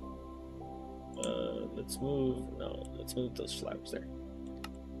 Let's move those flowers there.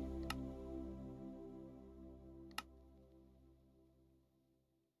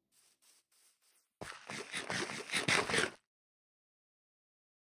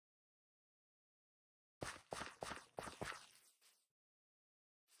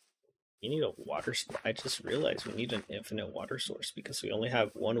 You need a water source. I just realized we need an infinite water source because we only have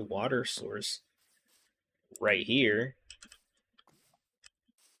 1 water source right here.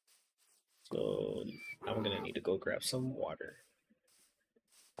 So I'm gonna need to go grab some water.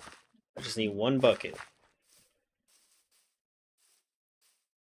 I just need 1 bucket.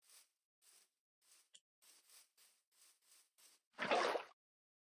 Well,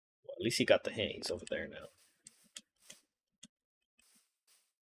 at least he got the hang. He's over there now.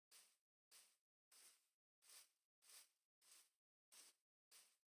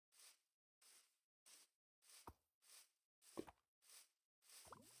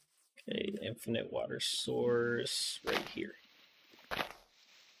 Okay, infinite water source right here.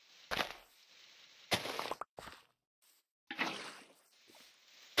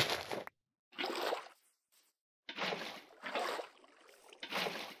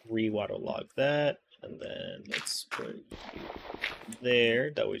 Re-waterlog that, and then let's put you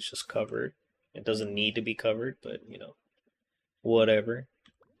there. That was just covered. It doesn't need to be covered, but you know, whatever.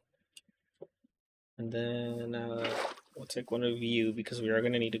 And then we'll take one of you because we are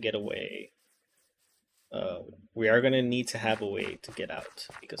going to need to get away. We are going to need to have a way to get out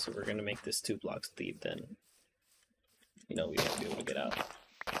because if we're going to make this 2 blocks deep, then you know we won't be able to get out.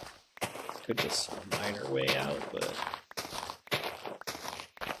 Could just mine our way out, but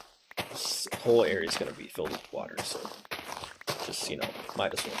this whole area is going to be filled with water, so just, you know,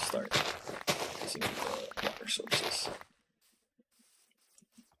 might as well start using the water sources.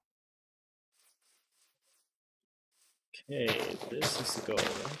 Okay, this is the goal.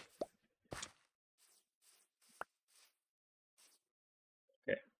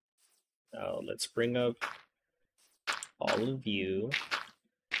 Okay, now let's bring up all of you.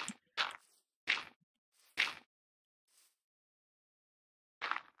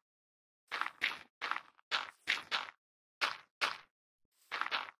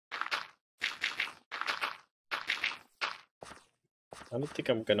 I don't think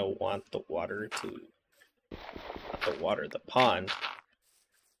I'm gonna want the water to, the pond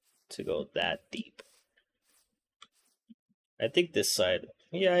to go that deep. I think this side,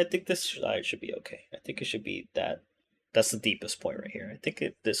 yeah, I think this side should be okay. I think it should be that, that's the deepest point right here. I think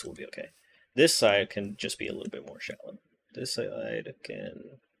this will be okay. This side can just be a little bit more shallow. This side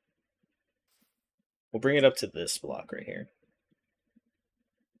can, we'll bring it up to this block right here.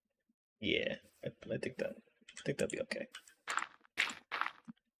 Yeah, I think that'd be okay.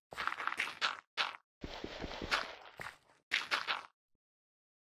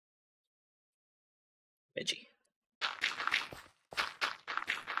 Edgy.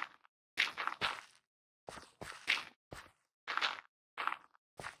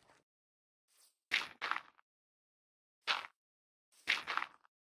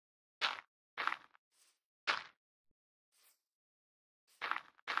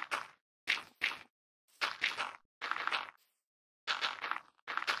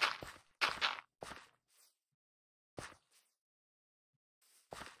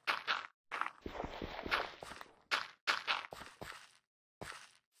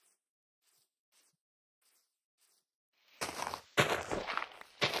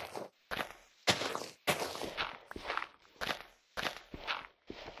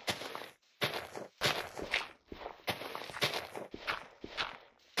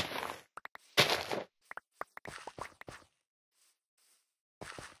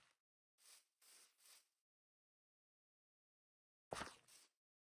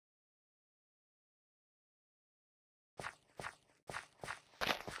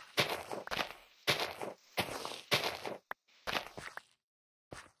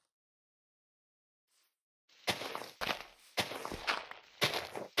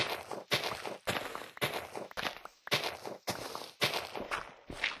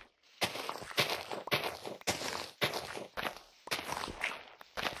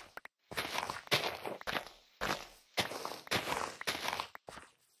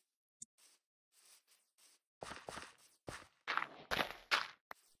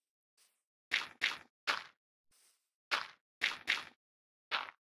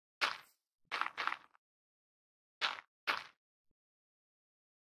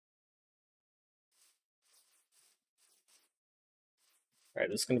 All right,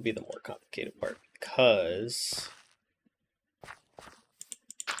 this is going to be the more complicated part because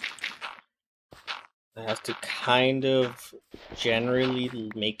I have to kind of generally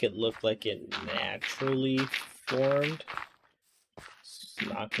make it look like it naturally formed. It's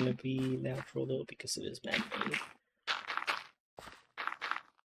not going to be natural though because it is man-made.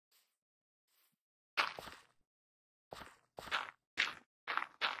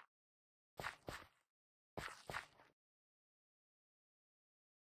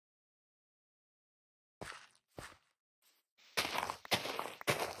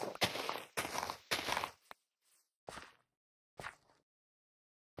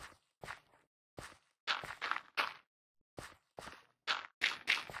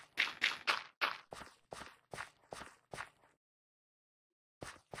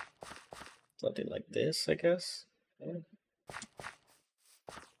 Something like this, I guess. Yeah.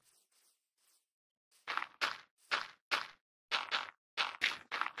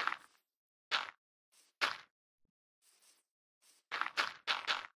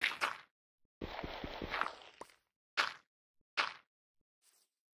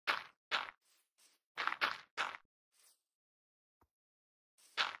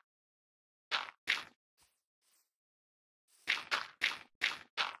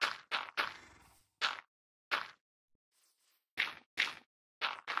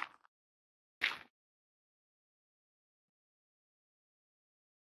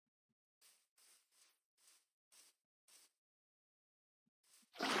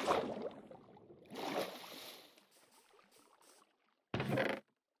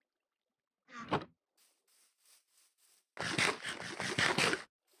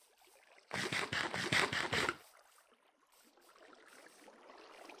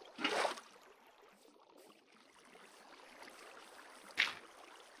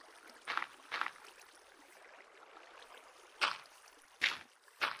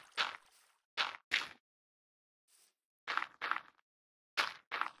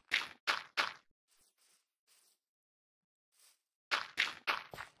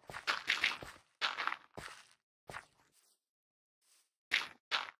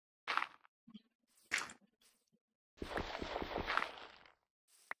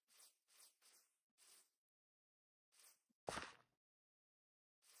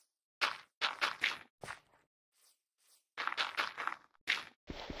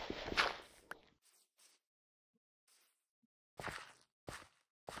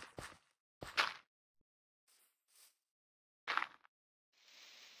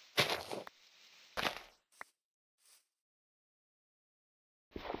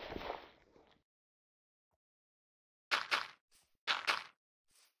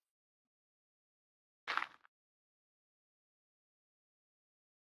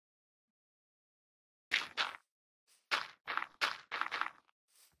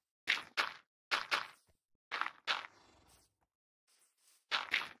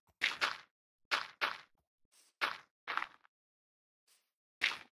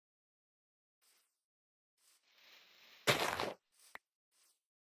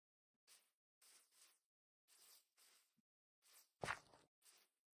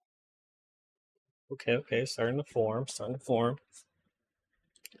 Okay, okay, starting to form, starting to form.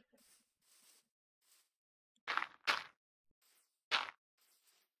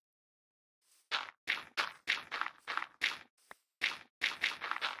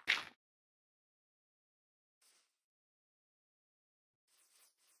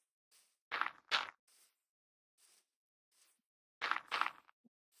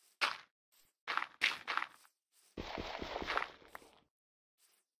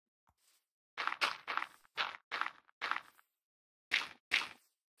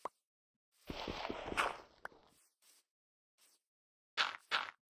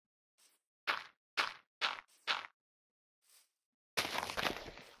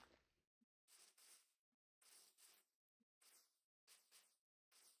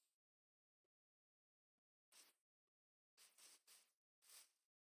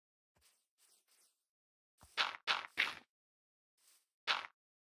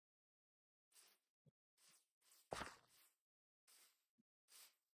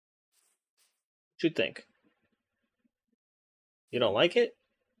 What you think? You don't like it?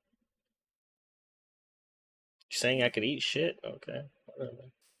 You saying I could eat shit? Okay,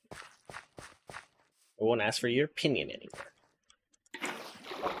 whatever. I won't ask for your opinion anymore.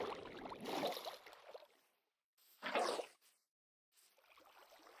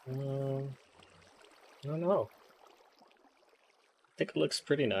 I don't know. I think it looks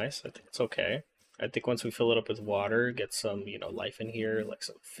pretty nice. I think it's okay. I think once we fill it up with water, get some, life in here, like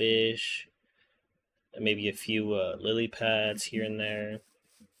some fish, and maybe a few lily pads here and there,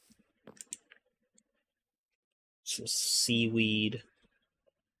 some seaweed.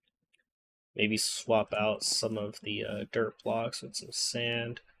 Maybe swap out some of the dirt blocks with some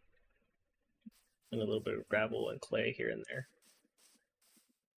sand and a little bit of gravel and clay here and there.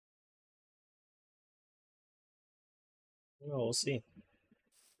 Oh, we'll see.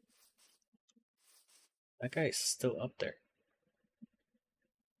 That guy's still up there.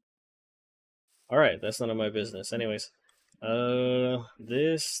 Alright, that's none of my business. Anyways,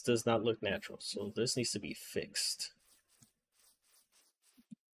 this does not look natural, so this needs to be fixed.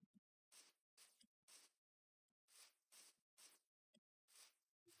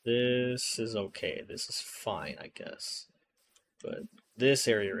 This is okay. This is fine, I guess. But this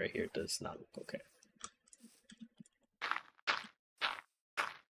area right here does not look okay.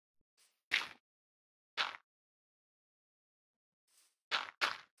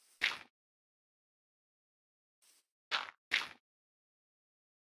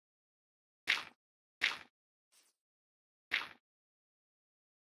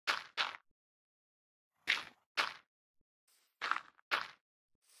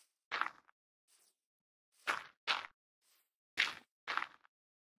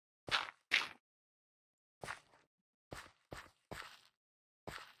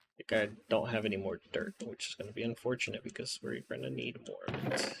 I think I don't have any more dirt, which is going to be unfortunate because we're going to need more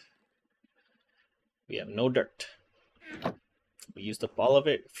of it. We have no dirt. We used up all of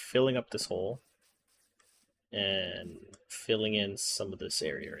it, filling up this hole and filling in some of this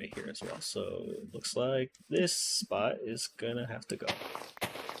area right here as well. So it looks like this spot is gonna have to go.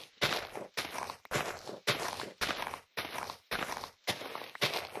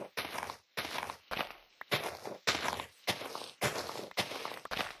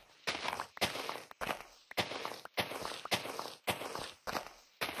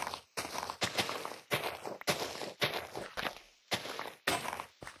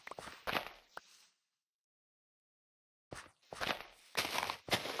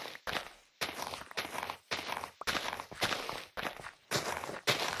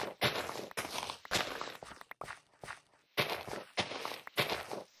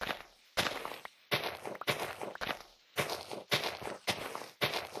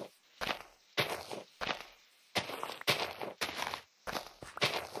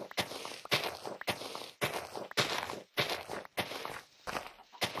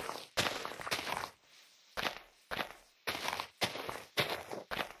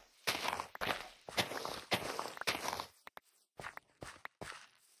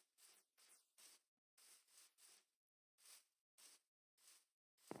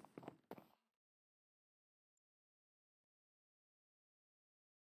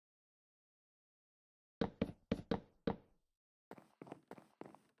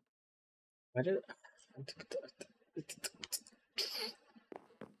 I did.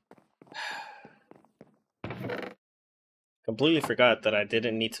 Completely forgot that I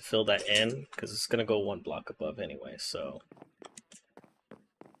didn't need to fill that in because it's gonna go one block above anyway. So,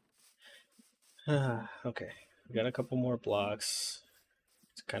 okay, we got a couple more blocks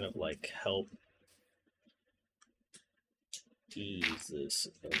to kind of like help ease this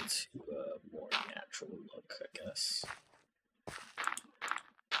into a more natural look, I guess.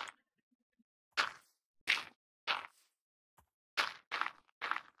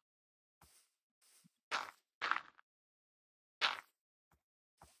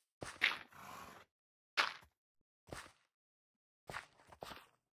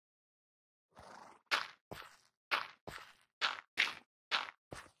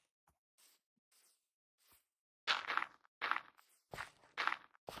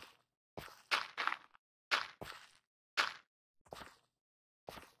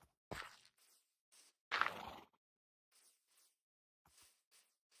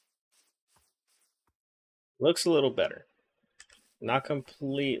 Looks a little better. Not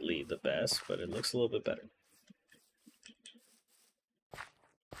completely the best, but it looks a little bit better.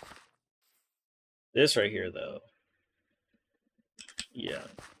 This right here, though, yeah,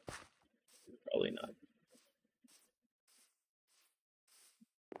 probably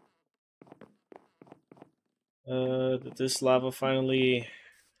not. Did this lava finally...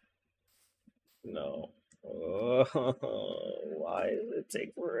 No. Oh, why does it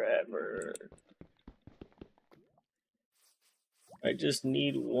take forever? I just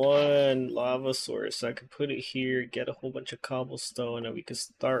need one lava source. So I can put it here, get a whole bunch of cobblestone, and we can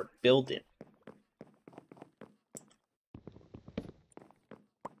start building.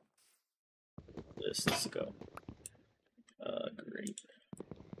 Let's go. Great.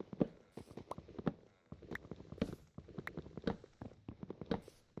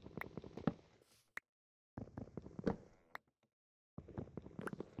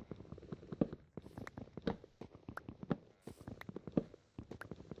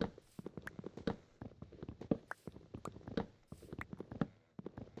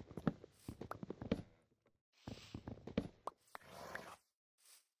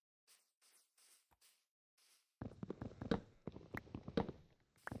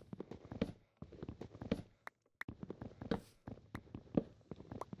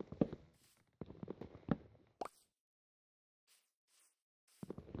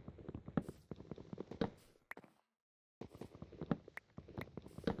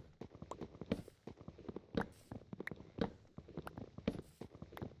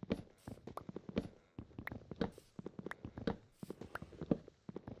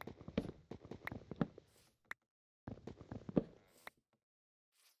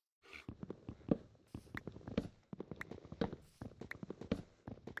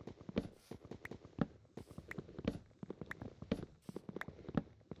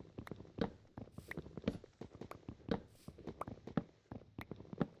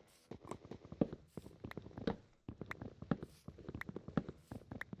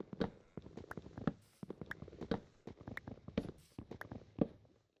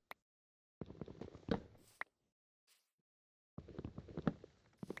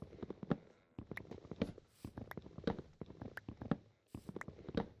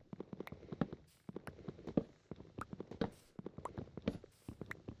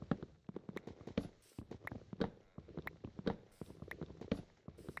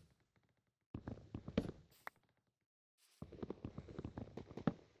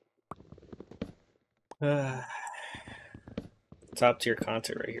 Top tier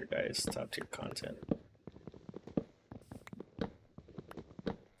content right here, guys. Top tier content.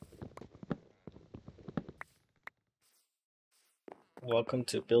 Welcome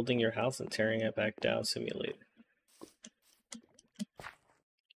to building your house and tearing it back down simulator.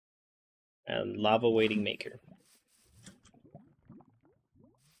 And lava waiting maker.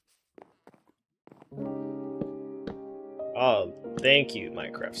 Oh, thank you,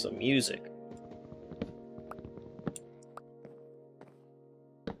 Minecraft. Some music.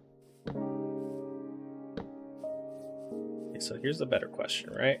 Okay, so here's the better question,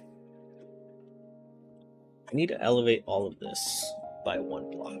 right? I need to elevate all of this by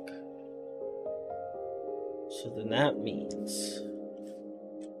 1 block. So then that means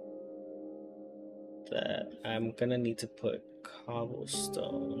that I'm gonna need to put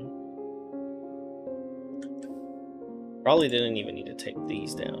cobblestone. Probably didn't even need to take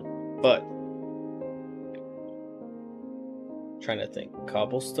these down, but trying to think.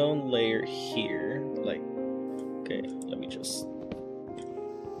 Cobblestone layer here, like, okay, let me just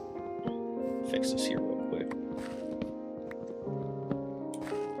fix this here real quick.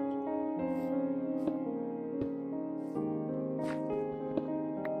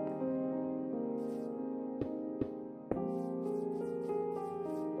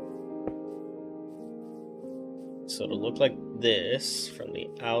 So it'll look like this from the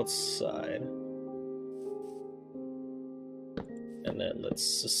outside. And then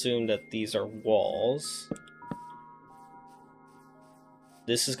let's assume that these are walls.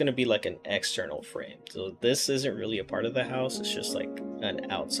 this is going to be like an external frame. So this isn't really a part of the house. It's just like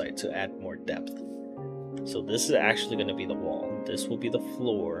an outside to add more depth. So this is actually going to be the wall. This will be the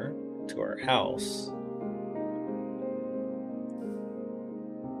floor to our house.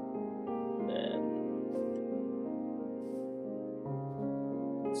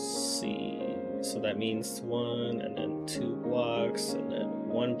 See, so that means 1 and then 2 blocks and then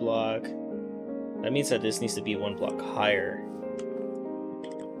 1 block. That means that this needs to be 1 block higher.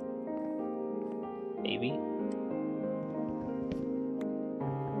 Maybe.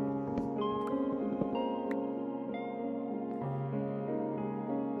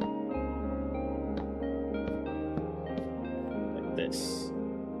 Like this.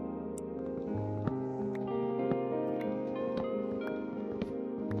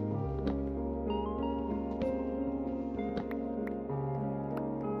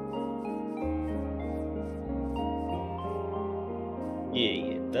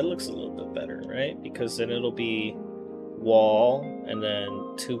 Yeah, that looks a little bit better, right? Because then it'll be wall, and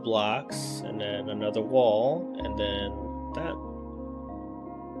then 2 blocks, and then another wall, and then that.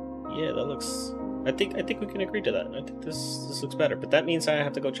 Yeah, that looks. I think we can agree to that. I think this looks better. But that means I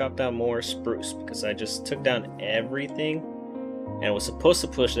have to go chop down more spruce because I just took down everything, and I was supposed to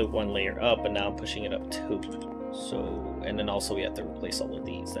push it 1 layer up, but now I'm pushing it up 2. So, and then also we have to replace all of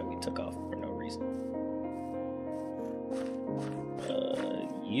these that we took off for no reason.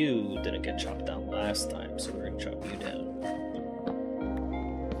 You didn't get chopped down last time, so we're gonna chop you down.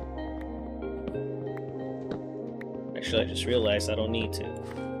 Actually, I just realized I don't need to.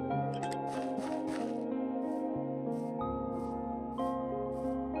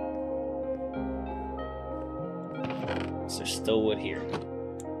 So there's still wood here.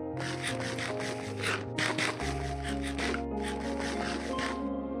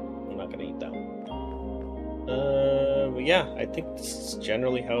 I'm not gonna eat that one. But yeah, I think this is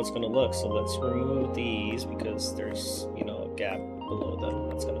generally how it's gonna look. So let's remove these because there's, you know, a gap below them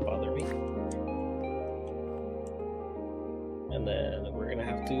that's gonna bother me. And then we're gonna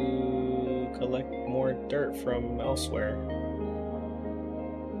have to collect more dirt from elsewhere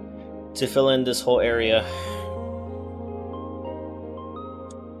to fill in this whole area.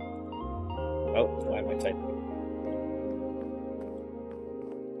 Oh, why am I typing?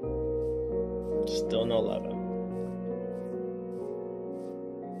 Still no lava.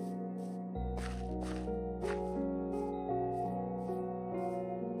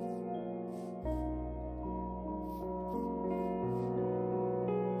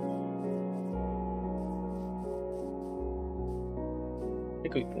 I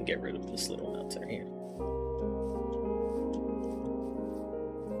think we can get rid of this little mountain here.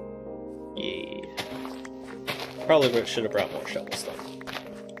 Yeah. Probably should have brought more shovels though.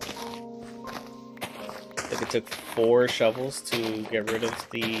 I think it took 4 shovels to get rid of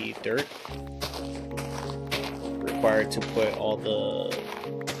the dirt required to put all the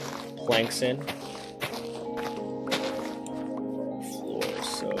planks in. Floor,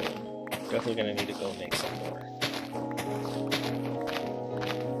 so definitely gonna need to go make some more.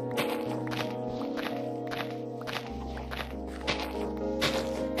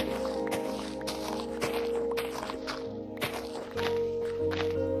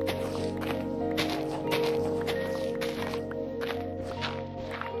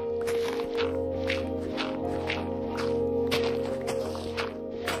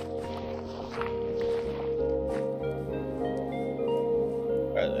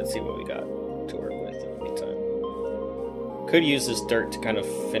 Let's see what we got to work with in the meantime. Could use this dirt to kind of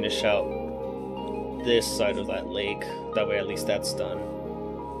finish out this side of that lake. That way at least that's done.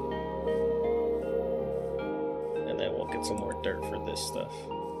 And then we'll get some more dirt for this stuff.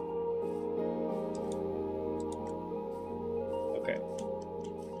 Okay.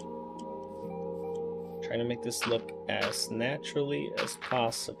 Trying to make this look as naturally as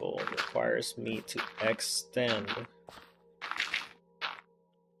possible requires me to extend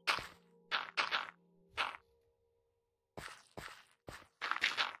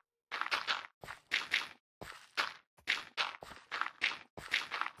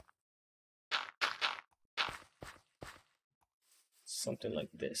something like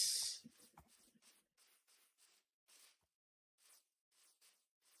this.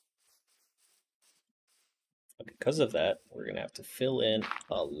 Because of that, we're going to have to fill in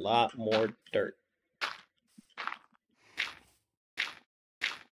a lot more dirt.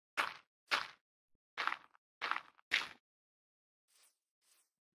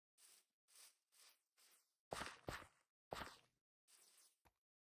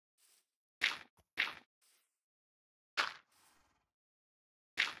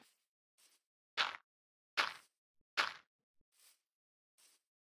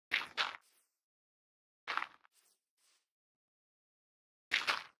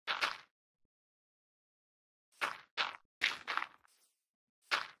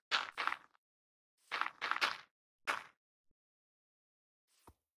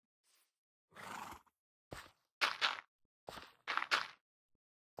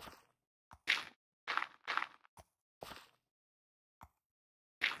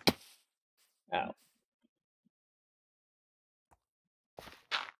 Ow.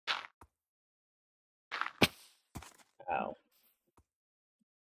 Ow.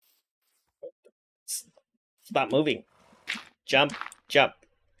 Stop moving. Jump. Jump.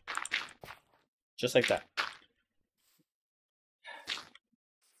 Just like that.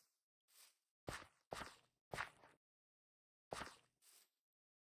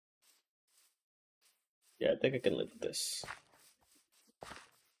 Yeah, I think I can live with this.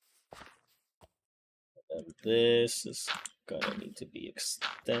 And this is gonna need to be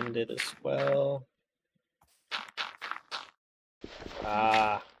extended as well.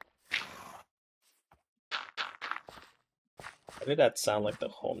 Ah. Why did that sound like the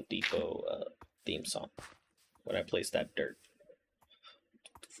Home Depot theme song when I placed that dirt?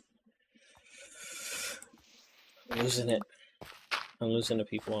 I'm losing it. I'm losing the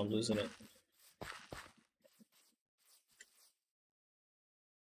people. I'm losing it.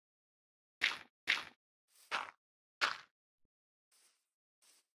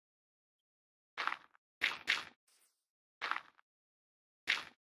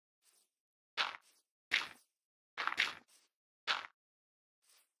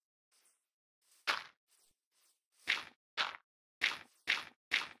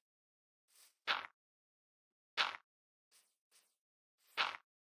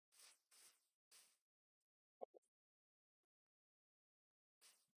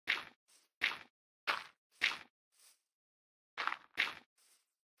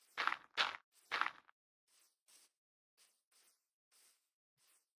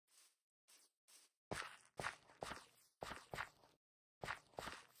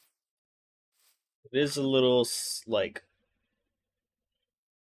 It is a little, like,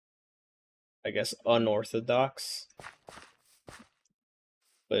 I guess, unorthodox,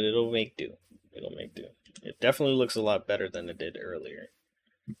 but it'll make do. It'll make do. It definitely looks a lot better than it did earlier,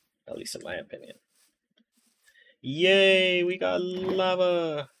 at least in my opinion. Yay, we got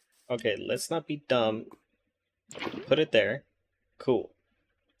lava! Okay, let's not be dumb. Put it there. Cool.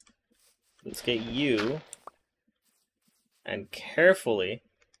 Let's get you and carefully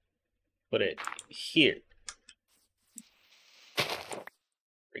put it here.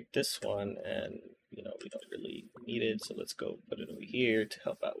 Break this one, and we don't really need it, so let's go put it over here to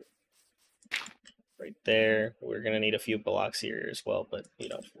help out. Right there. We're gonna need a few blocks here as well, but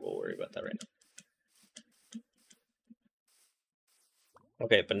we'll worry about that right now.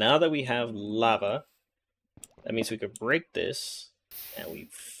 Okay, but now that we have lava, that means we could break this, and we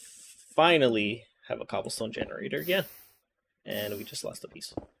finally have a cobblestone generator again. And we just lost a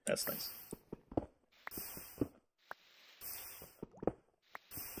piece. That's nice.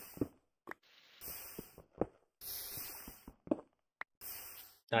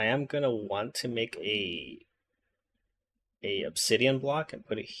 I am gonna want to make a obsidian block and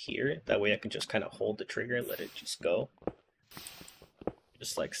put it here. That way I can just kind of hold the trigger and let it just go.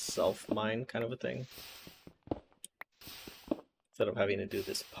 Just like self-mine kind of a thing. Instead of having to do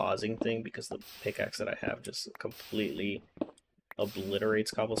this pausing thing because the pickaxe that I have just completely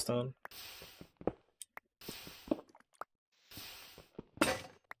obliterates cobblestone.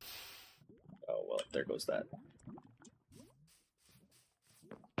 Oh well, there goes that.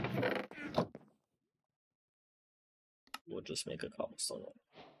 We'll just make a cobblestone one.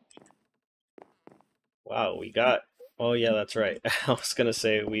 Wow, we got... Oh yeah, that's right. I was gonna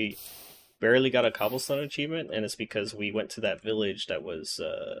say we barely got a cobblestone achievement, and it's because we went to that village that was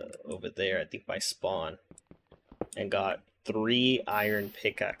over there, I think by spawn, and got 3 iron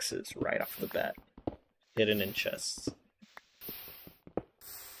pickaxes right off the bat, hidden in chests.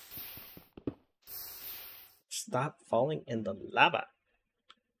 Stop falling in the lava.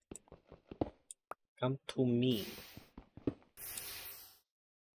 Come to me.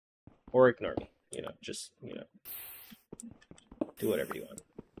 Or ignore me. Just, do whatever you want.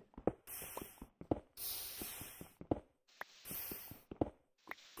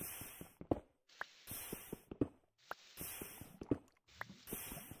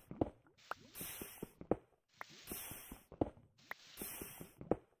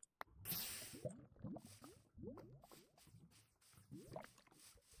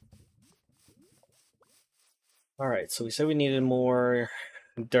 Alright, so we said we needed more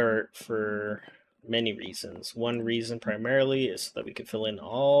dirt for many reasons. One reason primarily is so that we can fill in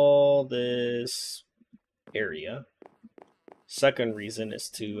all this area. Second reason is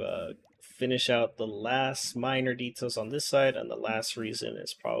to finish out the last minor details on this side, and the last reason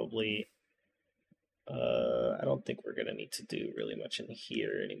is probably I don't think we're gonna need to do really much in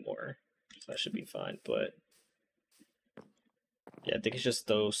here anymore, so that should be fine. But yeah, I think it's just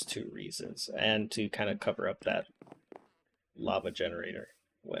those 2 reasons, and to kind of cover up that lava generator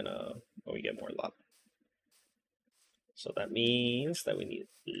when Oh, we get more lava. So that means that we need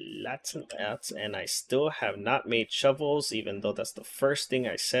lots and lots, and I still have not made shovels, even though that's the first thing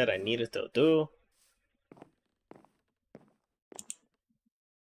I said I needed to do.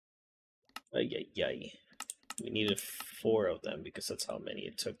 Ay, ay, ay. We needed 4 of them because that's how many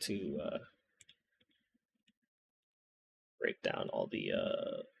it took to break down all the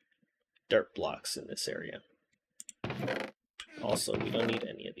dirt blocks in this area. Also, we don't need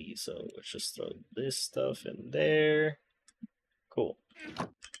any of these, so let's just throw this stuff in there. Cool.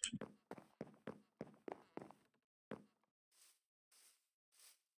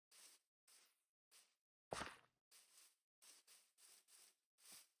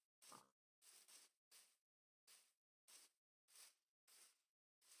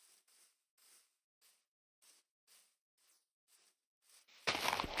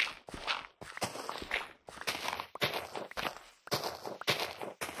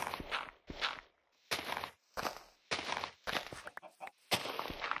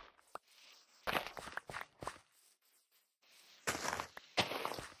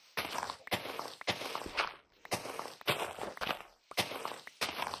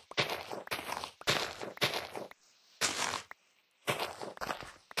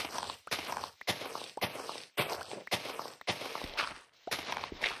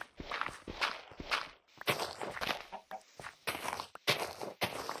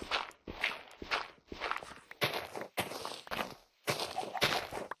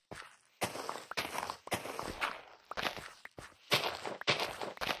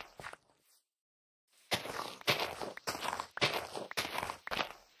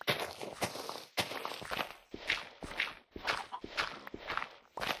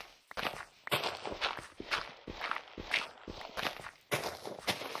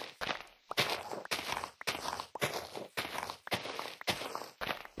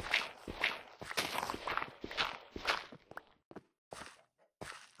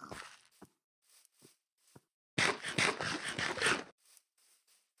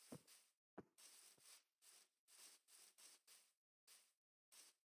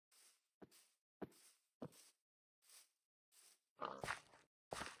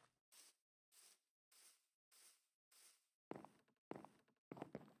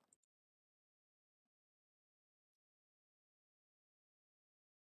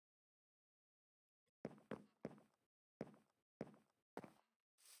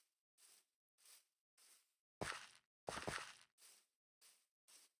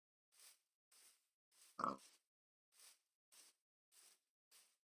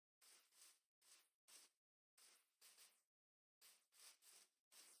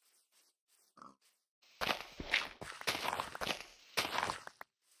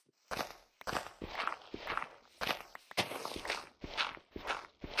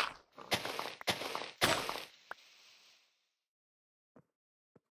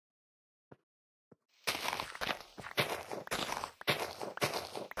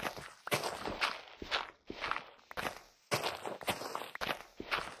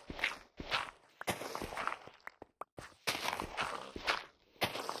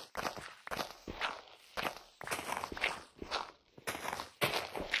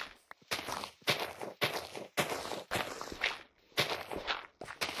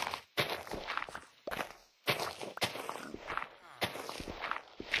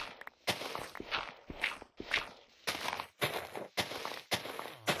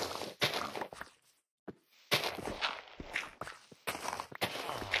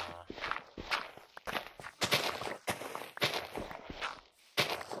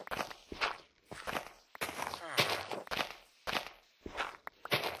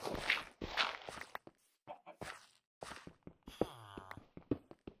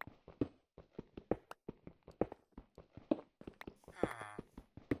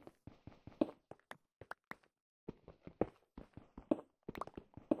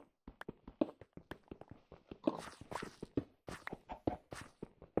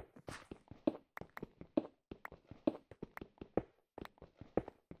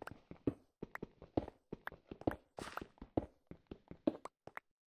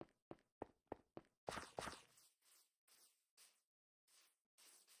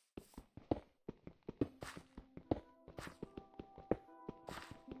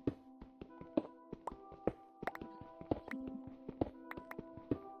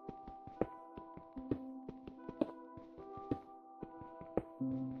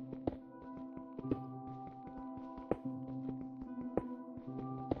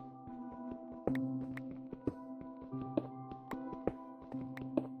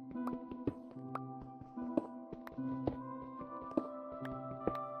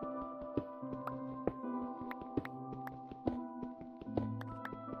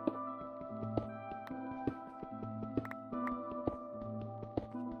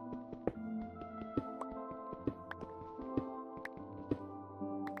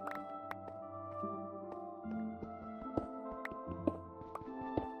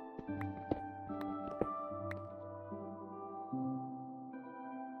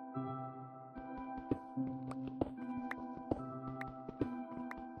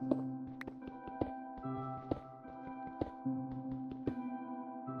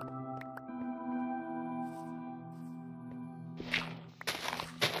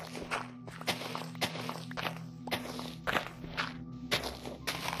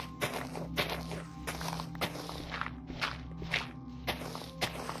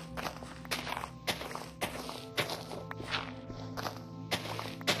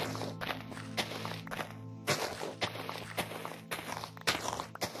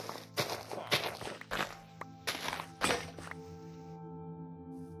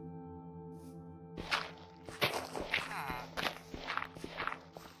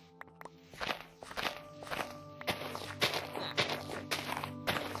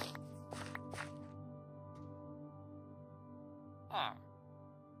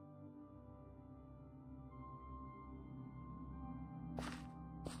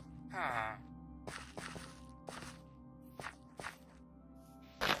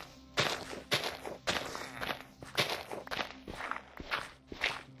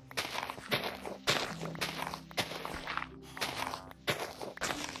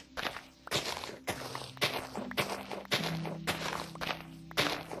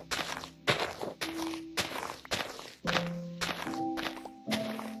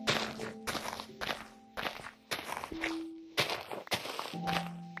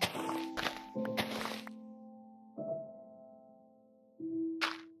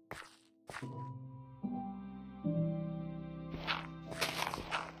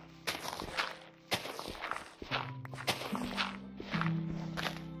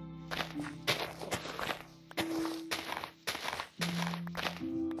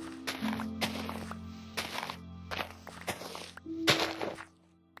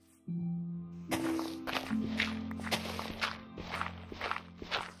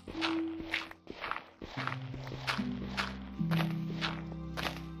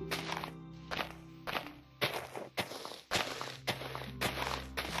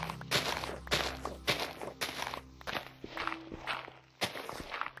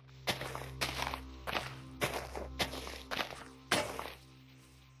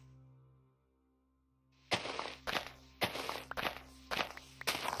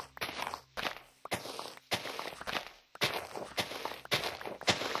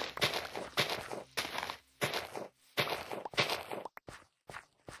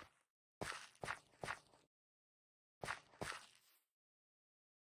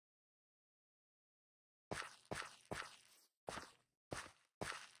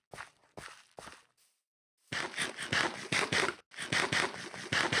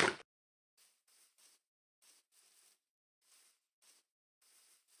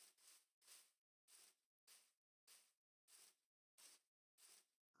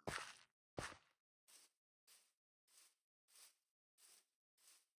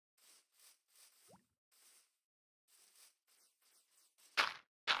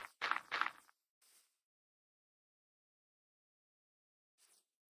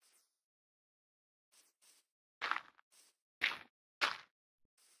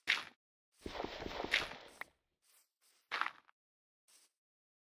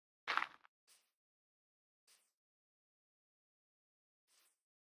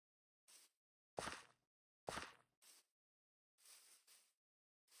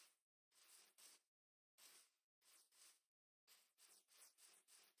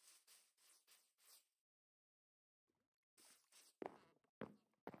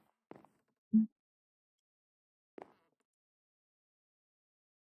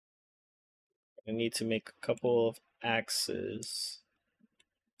 I need to make a couple of axes.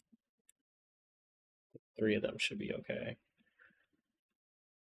 3 of them should be okay.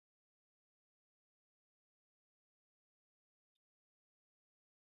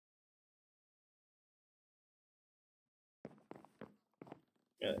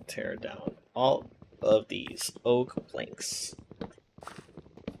 Gonna tear down all of these oak planks.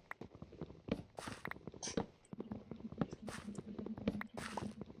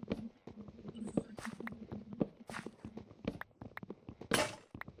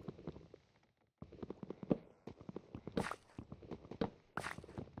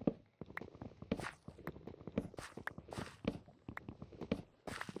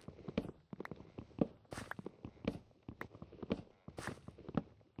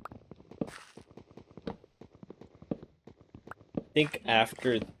 I think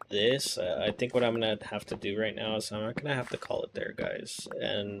after this, I think what I'm gonna have to do right now is I'm gonna have to call it there, guys.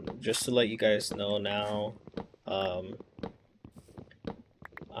 And just to let you guys know now, um,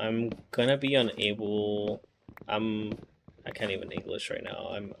 I'm gonna be unable. I can't even English right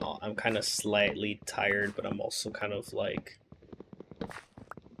now. I'm kind of slightly tired, but I'm also kind of like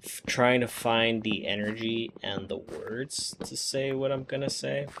trying to find the energy and the words to say what I'm gonna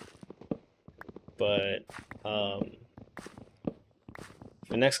say. But for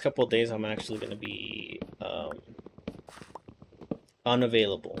the next couple of days, I'm actually gonna be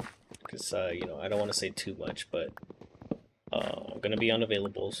unavailable because you know, I don't want to say too much, but I'm gonna be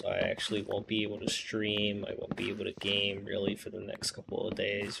unavailable, so I actually won't be able to stream. I won't be able to game really for the next couple of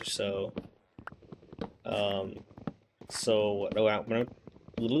days or so. So what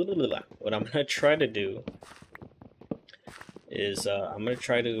I'm gonna try to do is I'm gonna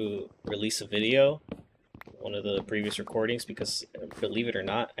try to release a video, one of the previous recordings, because believe it or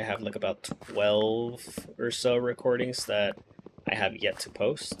not, I have like about 12 or so recordings that I have yet to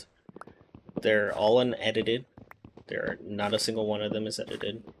post. They're all unedited. Not a single one of them is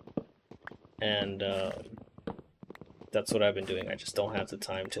edited, and that's what I've been doing. I just don't have the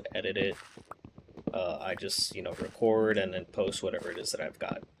time to edit it. I just, record and then post whatever it is that I've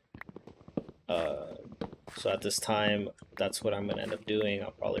got. So at this time, that's what I'm gonna end up doing.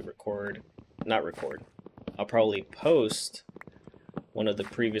 I'll probably not record. I'll probably post one of the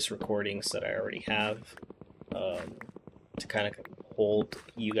previous recordings that I already have, to kind of hold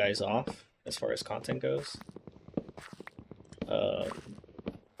you guys off as far as content goes.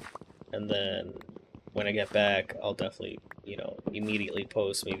 And then when I get back, I'll definitely, immediately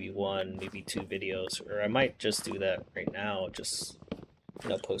post maybe one, maybe two videos, or I might just do that right now, just,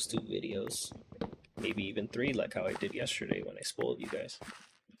 post two videos, maybe even three, like how I did yesterday when I spoiled you guys.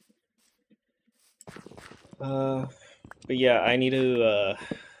 But yeah, I need to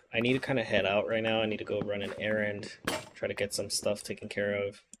kind of head out right now. I need to go run an errand, try to get some stuff taken care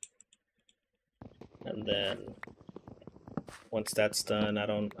of, and then once that's done, I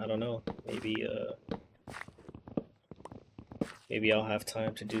don't know. Maybe I'll have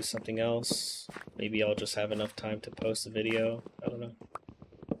time to do something else. Maybe I'll just have enough time to post a video. I don't know.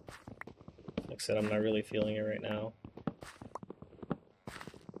 Like I said, I'm not really feeling it right now.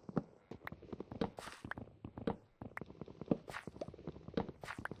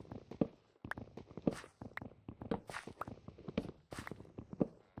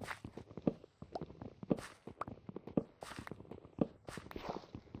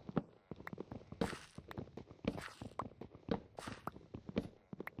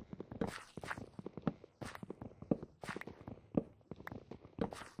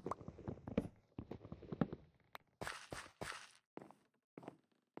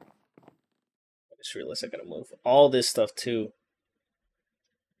 I just realized I gotta move all this stuff too.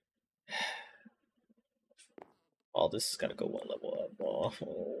 All this has gotta go one level up. Oh,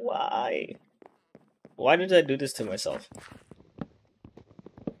 why? Why did I do this to myself?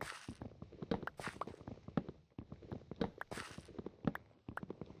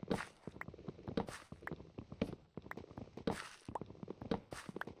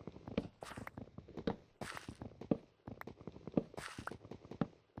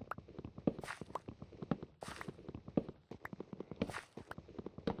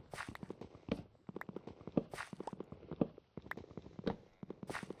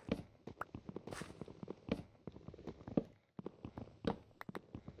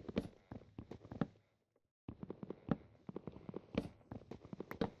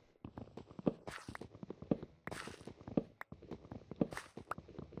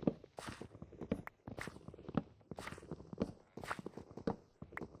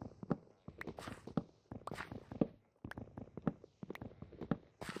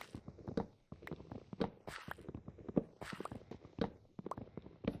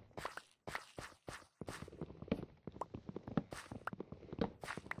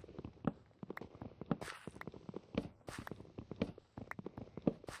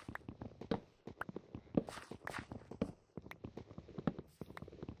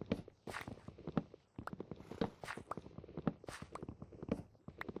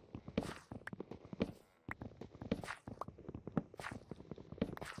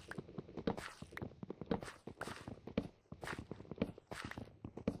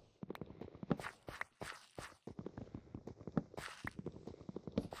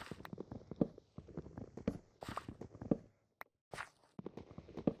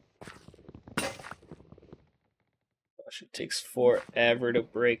 Gosh, it takes forever to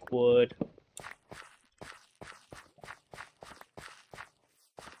break wood.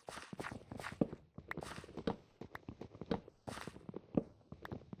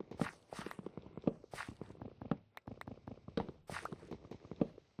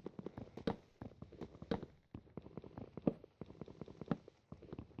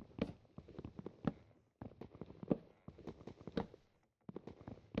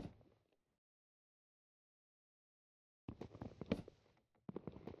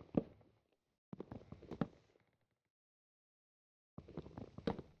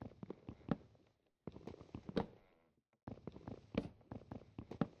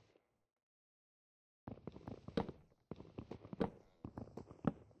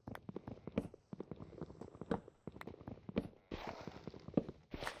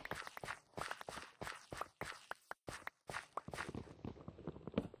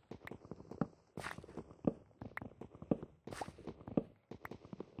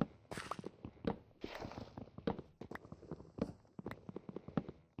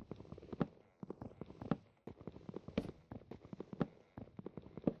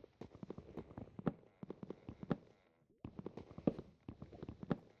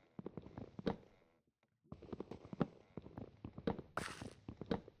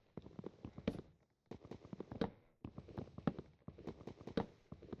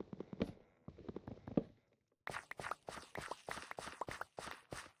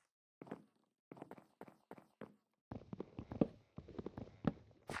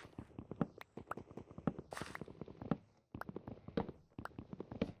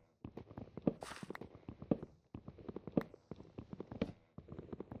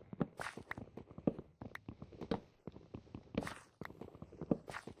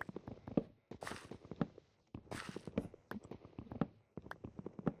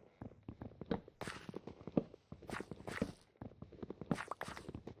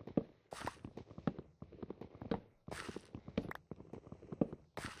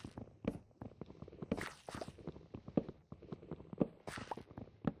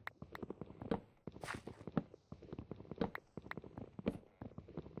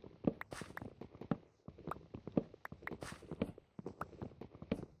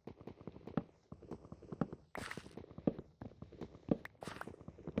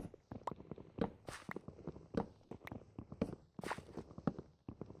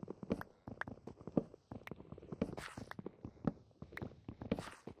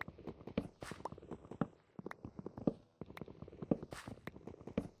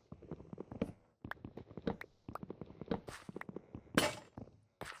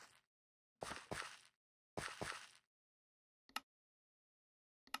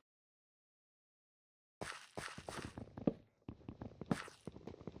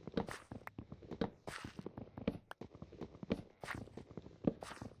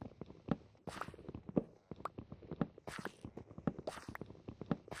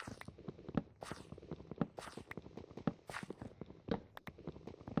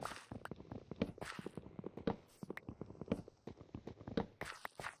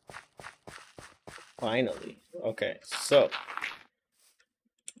 Finally. Okay, so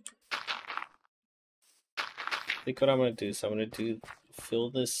I think what I'm gonna do is I'm gonna fill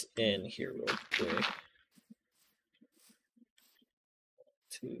this in here real quick.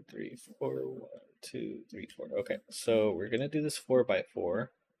 2, 3, 4, 1, 2, 3, 4. Okay, so we're gonna do this 4x4,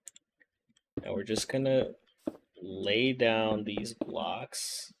 and we're just gonna lay down these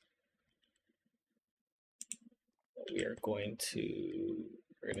blocks. We're gonna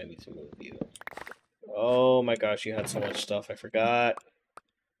need to move you. Oh my gosh, you had so much stuff, I forgot.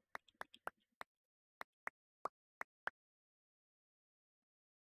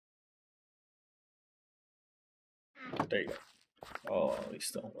 There you go. Oh, we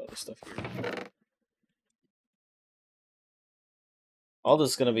still have other stuff here. All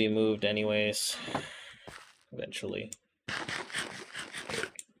this is gonna be moved anyways, eventually.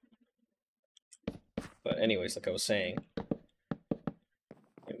 But anyways, like I was saying,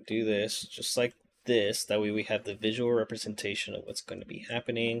 do this just like this. That way we have the visual representation of what's going to be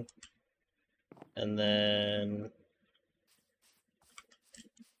happening. And then,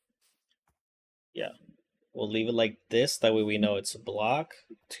 yeah, we'll leave it like this. That way we know it's a block,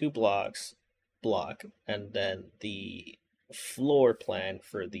 2 blocks, block, and then the floor plan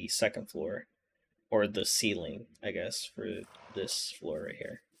for the second floor, or the ceiling, I guess, for this floor right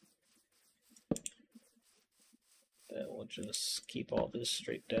here. Then we'll just keep all this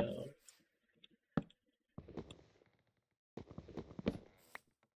straight down.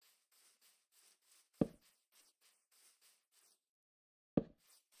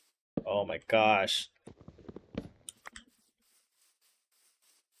 Oh my gosh.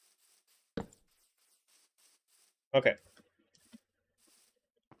 Okay.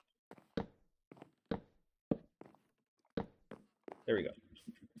 There we go.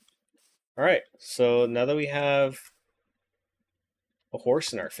 All right, so now that we have a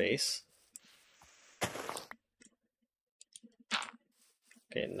horse in our face, okay,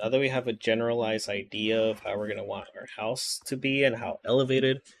 now that we have a generalized idea of how we're going to want our house to be and how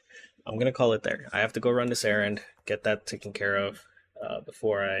elevated, I'm going to call it there. I have to go run this errand, get that taken care of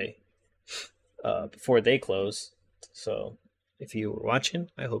before they close. So if you were watching,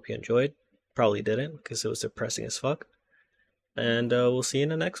 I hope you enjoyed. Probably didn't because it was depressing as fuck. And we'll see you in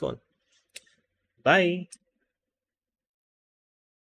the next one. Bye.